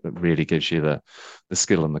casework that really gives you the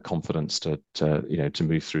skill and the confidence to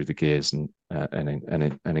move through the gears and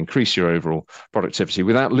increase your overall productivity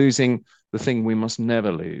without losing the thing we must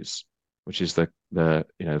never lose, which is the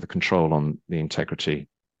control on the integrity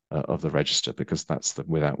of the register, because that's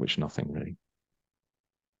without which nothing really.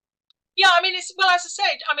 Yeah, I mean, as I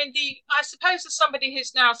said, I suppose as somebody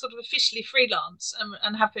who's now sort of officially freelance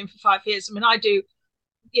and have been for 5 years, I do,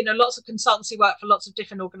 lots of consultancy work for lots of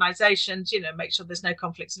different organizations, make sure there's no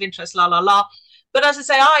conflicts of interest, la, la, la. But as I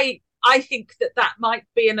say, I think that might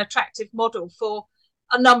be an attractive model for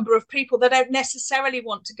a number of people that don't necessarily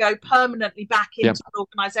want to go permanently back into an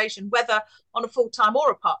organization, whether on a full-time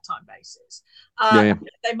or a part-time basis. They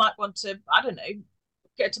might want to, I don't know,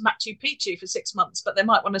 go to Machu Picchu for 6 months, but they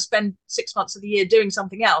might want to spend 6 months of the year doing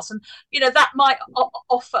something else. And, that might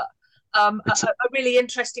offer a really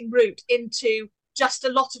interesting route into just a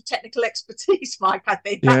lot of technical expertise, Mike, I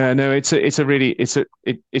think. Yeah, no, it's a really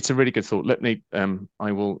good thought. Let me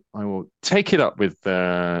I will take it up with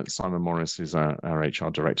Simon Morris, who's our HR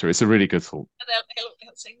director. It's a really good thought. And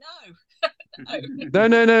they'll say no.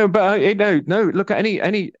 no, but no. Look, at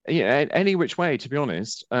any which way, to be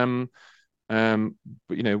honest. But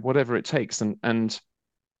whatever it takes, and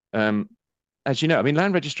as you know,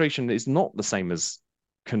 land registration is not the same as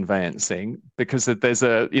conveyancing, because there's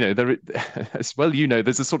a, there, as well,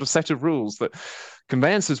 there's a sort of set of rules that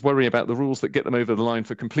conveyancers worry about, the rules that get them over the line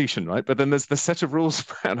for completion, right? But then there's the set of rules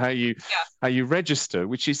about how you register,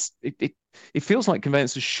 which is it feels like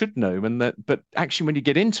conveyancers should know, and that, but actually when you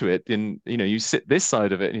get into it, you sit this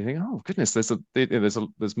side of it and you think, oh goodness,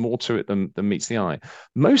 there's more to it than meets the eye.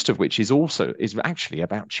 Most of which is actually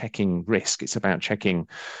about checking risk. It's about checking,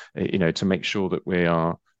 to make sure that we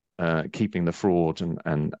are keeping the fraud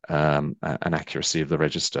and accuracy of the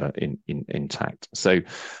register intact. So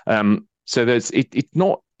there's it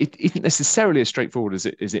isn't necessarily as straightforward as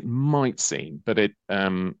it might seem, but it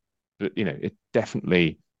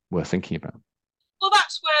definitely worth thinking about. Well,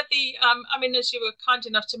 that's where as you were kind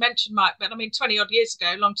enough to mention, Mike, but 20 odd years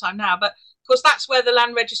ago, a long time now, but of course that's where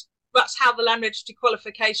that's how the land registry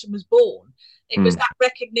qualification was born. It was that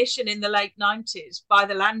recognition in the late 90s by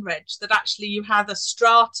the Land Reg that actually you had a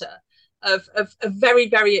strata of very,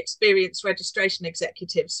 very experienced registration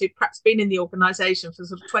executives who'd perhaps been in the organisation for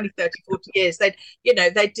sort of 20, 30, 40 years.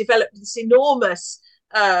 They'd developed this enormous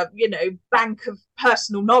bank of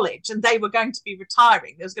personal knowledge, and they were going to be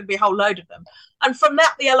retiring. There was going to be a whole load of them. And from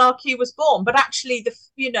that, the LRQ was born. But actually,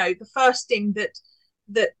 the first thing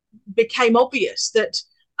that became obvious that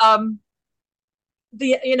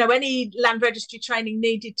any land registry training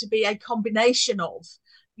needed to be a combination of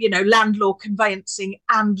land law conveyancing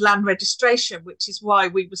and land registration, which is why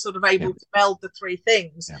we were sort of able to meld the three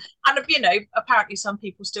things. And apparently some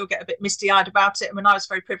people still get a bit misty-eyed about it. I mean, I was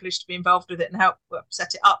very privileged to be involved with it and help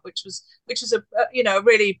set it up, which was a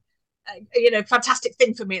really fantastic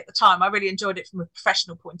thing for me at the time. I really enjoyed it from a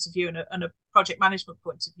professional point of view and a project management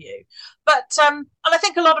point of view. But and I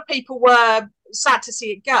think a lot of people were sad to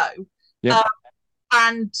see it go.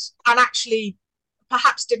 And actually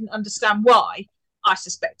perhaps didn't understand why. I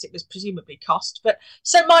suspect it was presumably cost. But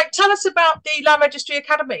so, Mike, tell us about the Land Registry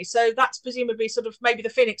Academy. So that's presumably sort of maybe the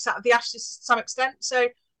phoenix out of the ashes to some extent. So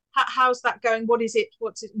how's that going? What is it?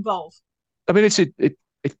 What's it involve? I mean, it's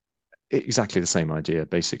exactly the same idea,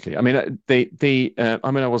 basically. I mean,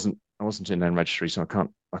 I wasn't in Land Registry, so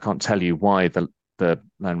I can't tell you why the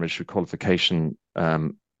Land Registry qualification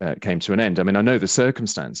came to an end. I mean, I know the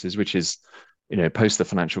circumstances, which is, post the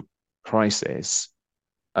financial crisis.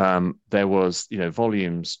 There was,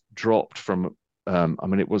 volumes dropped from,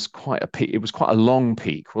 it was quite a peak. It was quite a long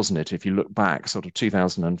peak, wasn't it? If you look back, sort of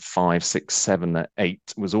 2005, 6, 7,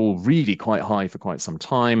 8 was all really quite high for quite some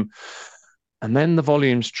time. And then the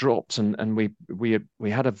volumes dropped and we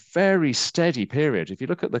had a very steady period. If you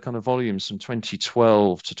look at the kind of volumes from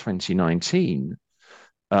 2012 to 2019,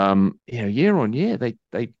 year on year, they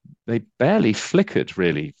barely flickered,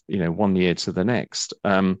 really, 1 year to the next,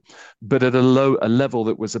 but at a level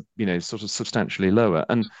that was sort of substantially lower.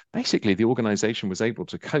 And basically, the organisation was able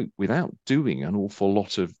to cope without doing an awful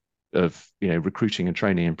lot of recruiting and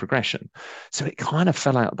training and progression. So it kind of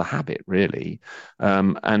fell out of the habit, really.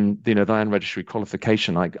 And the Land Registry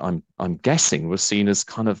qualification, I'm guessing, was seen as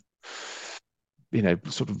kind of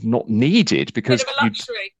sort of not needed because bit of a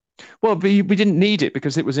luxury. Well, we didn't need it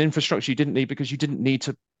because it was infrastructure you didn't need, because you didn't need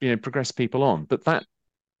to progress people on. But I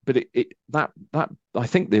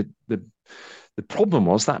think the problem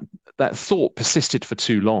was that thought persisted for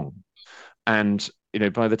too long, and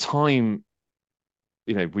by the time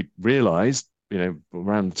we realised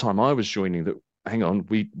around the time I was joining that, hang on,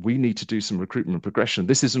 we need to do some recruitment and progression.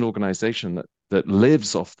 This is an organisation that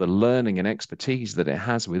lives off the learning and expertise that it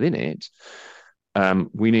has within it.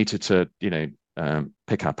 We needed to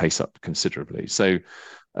pick our pace up considerably. So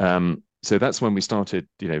that's when we started,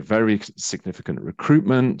 very significant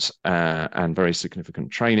recruitment and very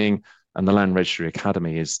significant training. And the Land Registry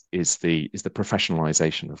Academy is the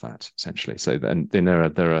professionalisation of that, essentially. So then there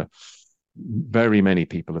are very many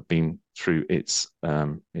people have been through its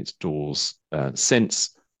doors since,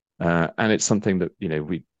 and it's something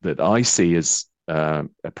that I see as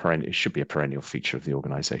it should be a perennial feature of the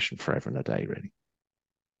organisation forever and a day, really.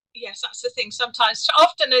 Yes, that's the thing.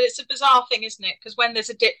 Often it's a bizarre thing, isn't it? Because when there's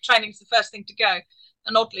a dip, training's the first thing to go.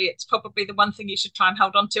 And oddly, it's probably the one thing you should try and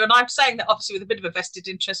hold on to. And I'm saying that obviously with a bit of a vested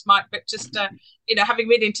interest, Mike, but just, having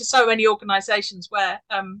been into so many organisations where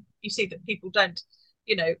you see that people don't,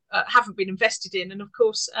 haven't been invested in. And of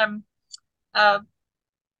course, they're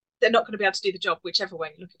not going to be able to do the job whichever way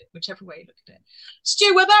you look at it.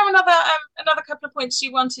 Stu, were there another couple of points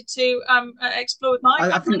you wanted to explore with Mike?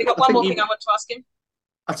 I've only got one more thing I want to ask him.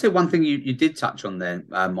 I'll tell you one thing you did touch on there,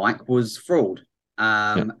 Mike, was fraud.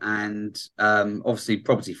 And obviously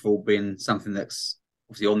property fraud being something that's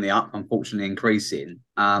obviously on the up, unfortunately increasing.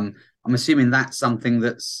 I'm assuming that's something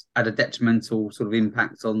that's had a detrimental sort of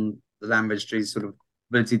impact on the Land Registry's sort of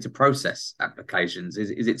ability to process applications?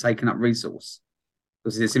 Is it taking up resource?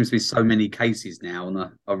 Because there seems to be so many cases now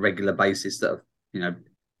on a regular basis that are,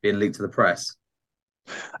 being leaked to the press.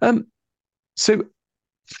 So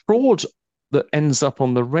fraud that ends up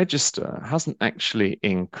on the register hasn't actually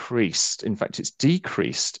increased. In fact, it's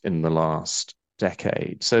decreased in the last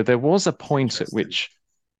decade. So there was a point at which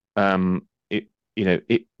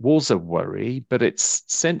it was a worry, but it's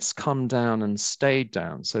since come down and stayed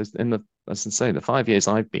down. So as I say, the 5 years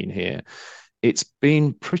I've been here, it's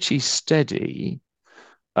been pretty steady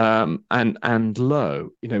and low.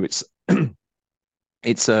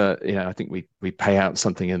 It's I think we pay out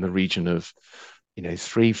something in the region of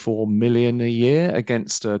 3-4 million a year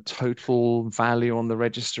against a total value on the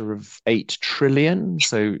register of 8 trillion.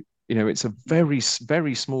 So it's a very,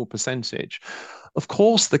 very small percentage. Of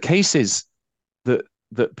course, the cases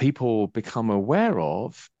that people become aware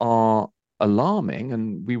of are alarming,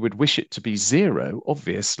 and we would wish it to be zero,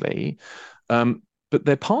 obviously. But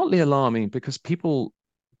they're partly alarming because people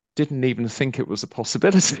didn't even think it was a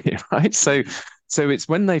possibility, right? So it's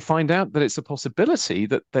when they find out that it's a possibility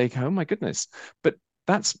that they go, oh my goodness. But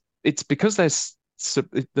it's because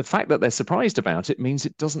the fact that they're surprised about it means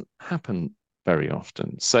it doesn't happen very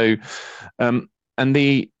often. So and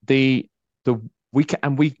we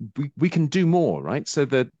can do more, right? So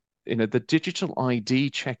the digital ID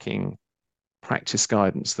checking practice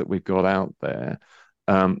guidance that we've got out there,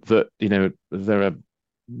 that there are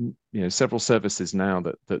several services now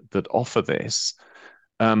that offer this,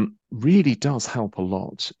 really does help a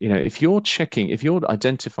lot. If you're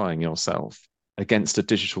identifying yourself against a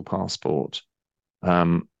digital passport,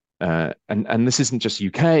 and this isn't just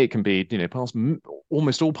UK, it can be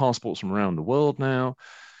almost all passports from around the world now.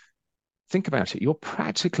 Think about it. You're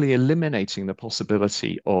practically eliminating the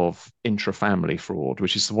possibility of intra-family fraud,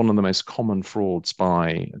 which is one of the most common frauds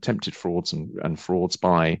attempted frauds and frauds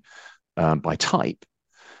by type.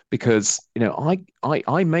 Because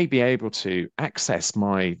I may be able to access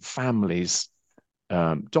my family's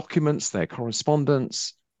documents, their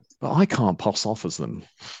correspondence, but I can't pass off as them.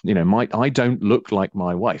 I don't look like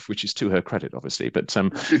my wife, which is to her credit, obviously. But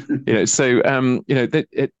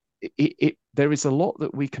there is a lot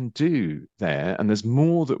that we can do there, and there's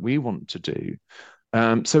more that we want to do.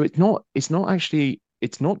 So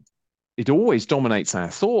it always dominates our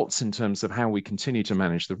thoughts in terms of how we continue to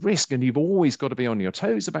manage the risk, and you've always got to be on your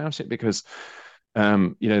toes about it because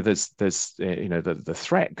there's the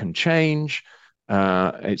threat can change.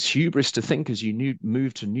 It's hubris to think as you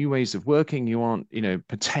move to new ways of working, you aren't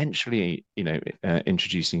potentially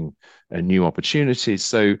introducing new opportunities.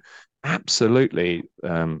 So absolutely,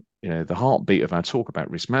 the heartbeat of our talk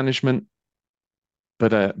about risk management,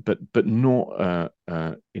 but not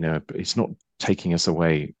it's not taking us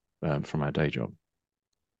away from our day job.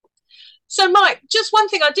 So, Mike, just one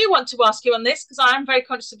thing I do want to ask you on this, because I am very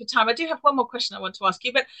conscious of the time. I do have one more question I want to ask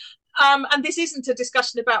you, but and this isn't a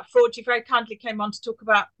discussion about fraud. You very kindly came on to talk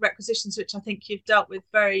about requisitions, which I think you've dealt with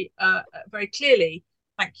very, very clearly.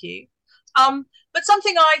 Thank you. But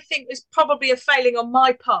something I think is probably a failing on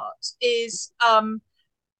my part is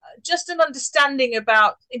just an understanding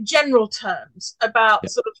about, in general terms, about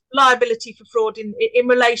sort of liability for fraud in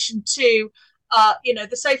relation to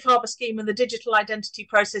the safe harbour scheme and the digital identity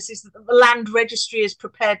processes that the land registry is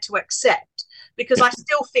prepared to accept, because I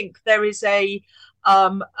still think there is a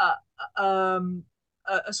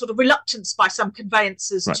sort of reluctance by some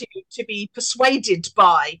conveyancers to be persuaded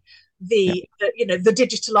by the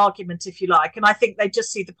digital argument, if you like, and I think they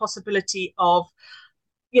just see the possibility of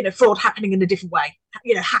fraud happening in a different way,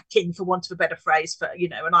 hacking, for want of a better phrase,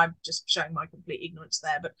 and I'm just showing my complete ignorance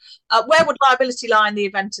there. But where would liability lie in the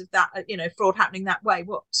event of that, fraud happening that way?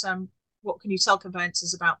 What can you tell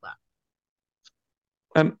conveyancers about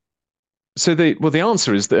that? So the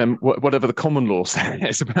answer is that whatever the common law says,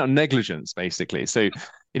 it's about negligence, basically. So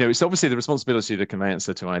it's obviously the responsibility of the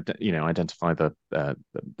conveyancer to identify the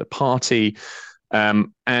party,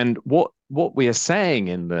 and what we are saying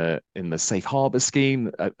in the safe harbour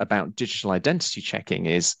scheme about digital identity checking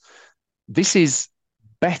is this is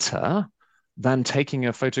better than taking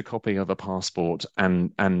a photocopy of a passport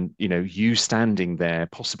and you standing there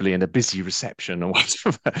possibly in a busy reception or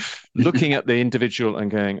whatever, looking at the individual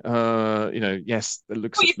and going, yes, it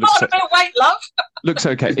looks. Well, you've got a bit of weight, love. Looks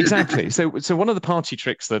okay, exactly. So one of the party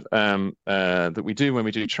tricks that that we do when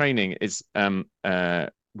we do training is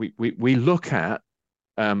we look at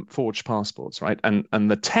forged passports, right?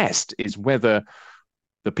 And the test is whether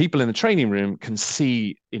the people in the training room can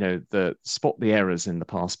see, spot the errors in the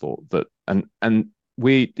passport. And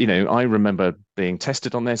we, I remember being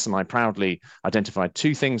tested on this, and I proudly identified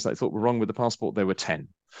 2 things that I thought were wrong with the passport. There were 10.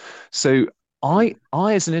 So I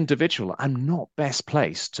as an individual, I'm not best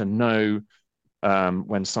placed to know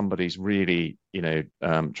when somebody's really,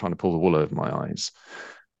 trying to pull the wool over my eyes.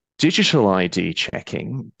 Digital ID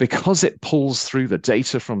checking, because it pulls through the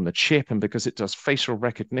data from the chip and because it does facial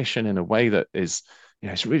recognition in a way that is,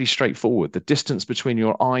 it's really straightforward. The distance between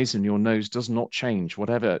your eyes and your nose does not change,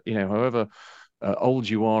 whatever, however old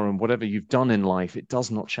you are and whatever you've done in life, it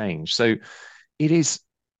does not change. So it is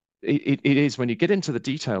it is, when you get into the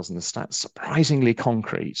details and the stats, surprisingly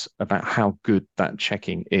concrete about how good that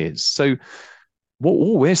checking is. So what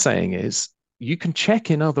all we're saying is you can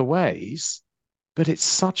check in other ways, but it's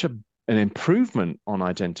such an improvement on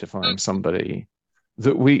identifying somebody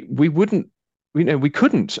that we wouldn't, we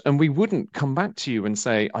couldn't, and we wouldn't come back to you and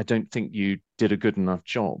say, I don't think you did a good enough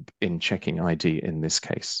job in checking ID in this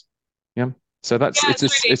case. Yeah. So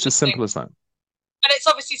it's as simple as that. And it's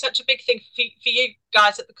obviously such a big thing for you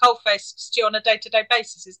guys at the Coalface, Stu, on a day-to-day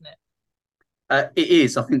basis, isn't it? It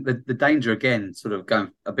is. I think the danger, again, sort of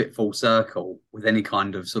going a bit full circle with any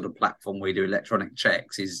kind of sort of platform we do electronic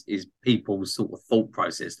checks is people's sort of thought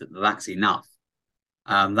process that that's enough.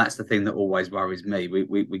 That's the thing that always worries me.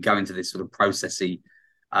 We go into this sort of processy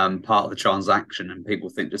part of the transaction, and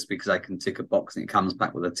people think just because they can tick a box and it comes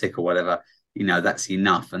back with a tick or whatever, that's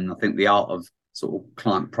enough. And I think the art of sort of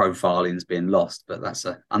client profiling is being lost, but that's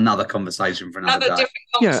another conversation for another day.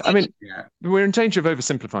 Yeah, I mean, we're in danger of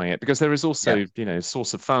oversimplifying it because there is also,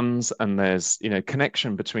 source of funds, and there's,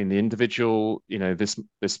 connection between the individual,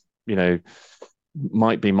 this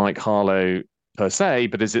might be Mike Harlow per se,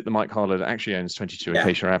 but is it the Mike Harlow that actually owns 22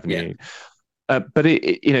 Acacia Avenue? But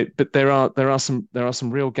but there are some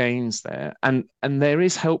real gains there, and there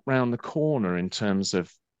is help round the corner in terms of,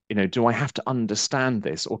 do I have to understand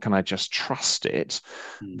this or can I just trust it?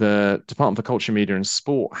 The Department for Culture, Media and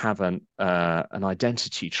Sport have an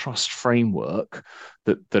identity trust framework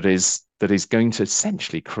that is going to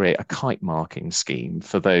essentially create a kite marking scheme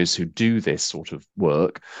for those who do this sort of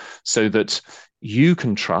work, so that you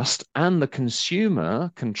can trust and the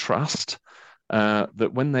consumer can trust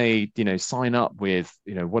that when they sign up with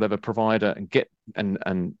whatever provider and get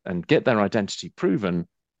their identity proven,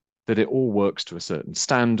 that it all works to a certain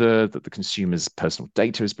standard, that the consumer's personal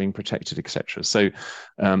data is being protected, etc. So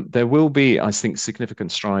there will be, I think,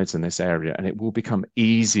 significant strides in this area, and it will become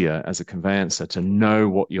easier as a conveyancer to know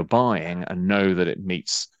what you're buying and know that it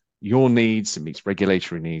meets your needs, it meets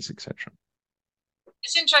regulatory needs, etc.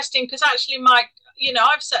 It's interesting because actually, Mike,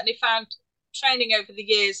 I've certainly found training over the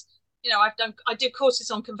years. I do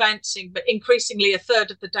courses on conveyancing, but increasingly a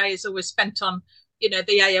third of the day is always spent on the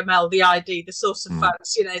AML, the ID, the source of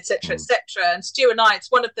funds, et cetera, et cetera. And Stu and I,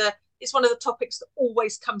 it's one of the topics that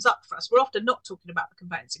always comes up for us. We're often not talking about the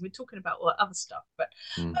conveyancing; we're talking about all that other stuff. But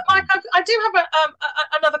Mike, I do have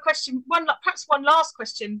another question. Perhaps one last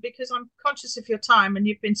question, because I'm conscious of your time and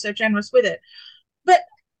you've been so generous with it. But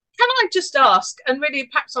can I just ask, and really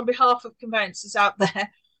perhaps on behalf of conveyancers out there,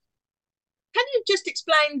 can you just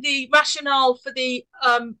explain the rationale for the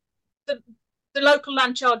local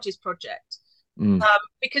land charges project?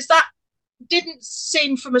 Because that didn't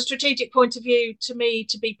seem, from a strategic point of view, to me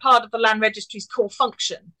to be part of the Land Registry's core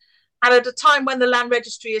function. And at a time when the Land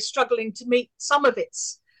Registry is struggling to meet some of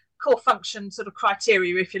its core function sort of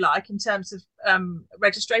criteria, if you like, in terms of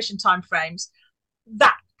registration timeframes,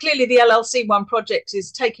 that clearly the LLC One project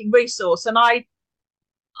is taking resource. And I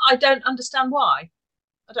don't understand why.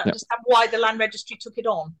 I don't understand why the Land Registry took it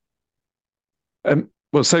on.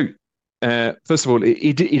 Well, so first of all,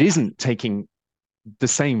 it isn't taking the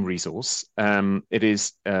same resource. It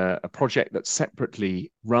is a project that's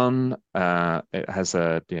separately run. It has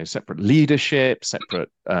a separate leadership,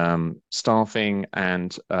 separate staffing,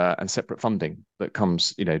 and separate funding that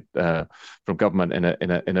comes from government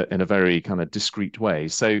in a very kind of discreet way.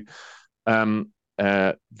 So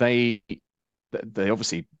they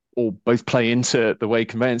obviously all both play into the way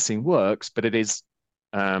conveyancing works, but it is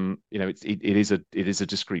it is a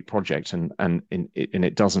discrete project, and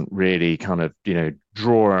it doesn't really kind of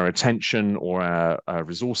draw our attention or our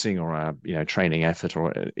resourcing or our training effort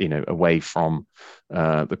or away from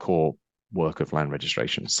the core work of land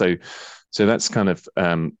registration. So that's kind of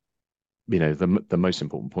the most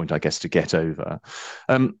important point, I guess, to get over.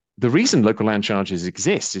 The reason local land charges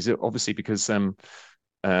exist is obviously because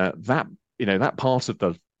that part of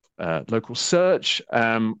the local search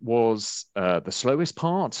was the slowest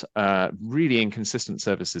part, really inconsistent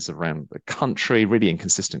services around the country, really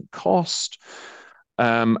inconsistent cost.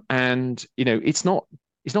 And it's not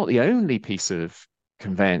the only piece of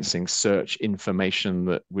conveyancing search information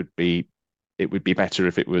that would be better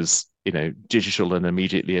if it was digital and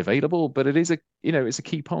immediately available, but it is it's a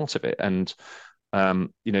key part of it. And the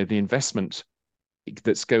investment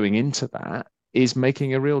that's going into that is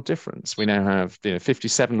making a real difference. We now have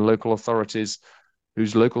 57 local authorities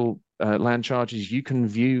whose local land charges you can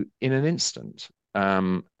view in an instant.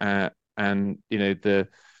 And the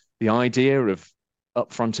idea of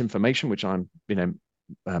upfront information, which I'm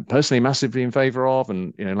personally massively in favour of,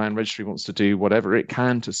 and Land Registry wants to do whatever it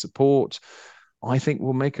can to support, I think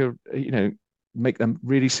will make a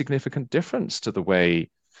really significant difference to the way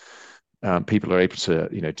people are able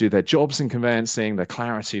to do their jobs in conveyancing, the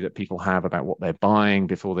clarity that people have about what they're buying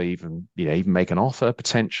before they even make an offer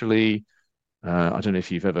potentially. I don't know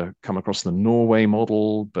if you've ever come across the Norway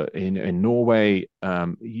model, but in Norway,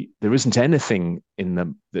 there isn't anything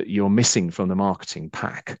that you're missing from the marketing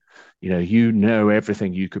pack.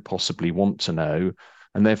 Everything you could possibly want to know,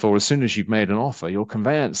 and therefore, as soon as you've made an offer, your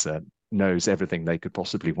conveyancer knows everything they could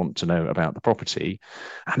possibly want to know about the property.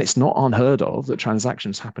 And it's not unheard of that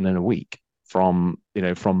transactions happen in a week from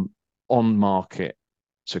on market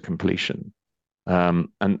to completion. And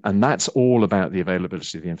that's all about the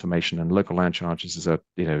availability of the information, and local land charges is a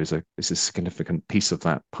significant piece of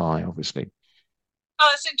that pie, obviously. Oh,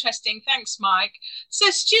 that's interesting. Thanks, Mike. So,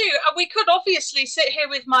 Stu, we could obviously sit here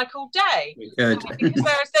with Mike all day. We could.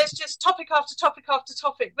 Because there's just topic after topic after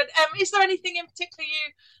topic. But is there anything in particular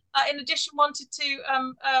you, in addition, wanted to?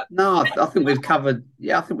 No, I think we've covered.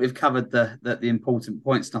 Yeah, I think we've covered the important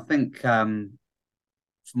points. And I think for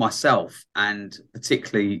myself, and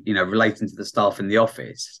particularly, relating to the staff in the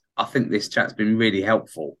office, I think this chat's been really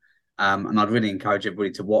helpful. And I'd really encourage everybody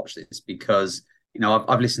to watch this because,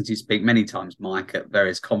 I've listened to you speak many times, Mike, at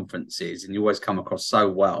various conferences, and you always come across so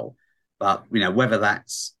well. But, whether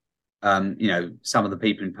that's, some of the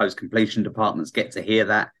people in post-completion departments get to hear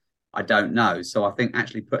that, I don't know. So I think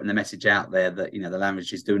actually putting the message out there that, the Land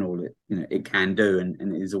Registry is doing all it can do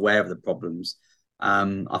and is aware of the problems.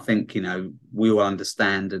 I think, we will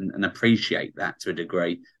understand and appreciate that to a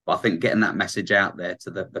degree. But I think getting that message out there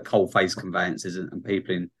to the coal-face conveyancers and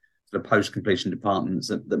people in the post-completion departments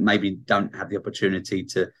that maybe don't have the opportunity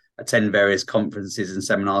to attend various conferences and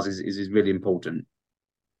seminars is really important.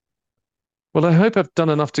 Well, I hope I've done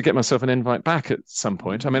enough to get myself an invite back at some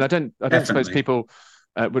point. I mean, I don't suppose people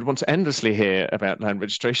would want to endlessly hear about land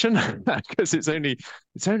registration because it's only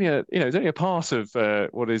a part of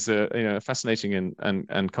what is a fascinating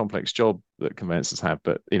and complex job that conveyancers have.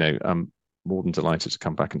 But I'm more than delighted to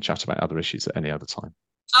come back and chat about other issues at any other time.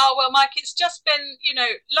 Oh, well, Mike, it's just been,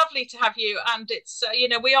 lovely to have you. And it's,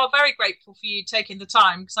 we are very grateful for you taking the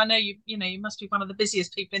time because I know you must be one of the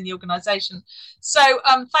busiest people in the organisation. So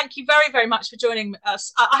thank you very, very much for joining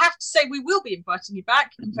us. I have to say we will be inviting you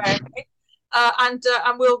back invariably. And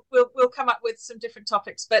we'll come up with some different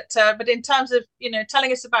topics. But in terms of,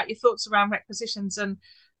 telling us about your thoughts around requisitions and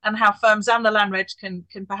how firms and the Land Reg can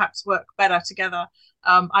perhaps work better together,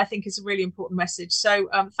 I think is a really important message. So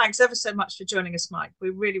thanks ever so much for joining us, Mike.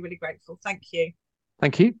 We're really, really grateful. Thank you.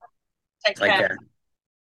 Thank you. Take care.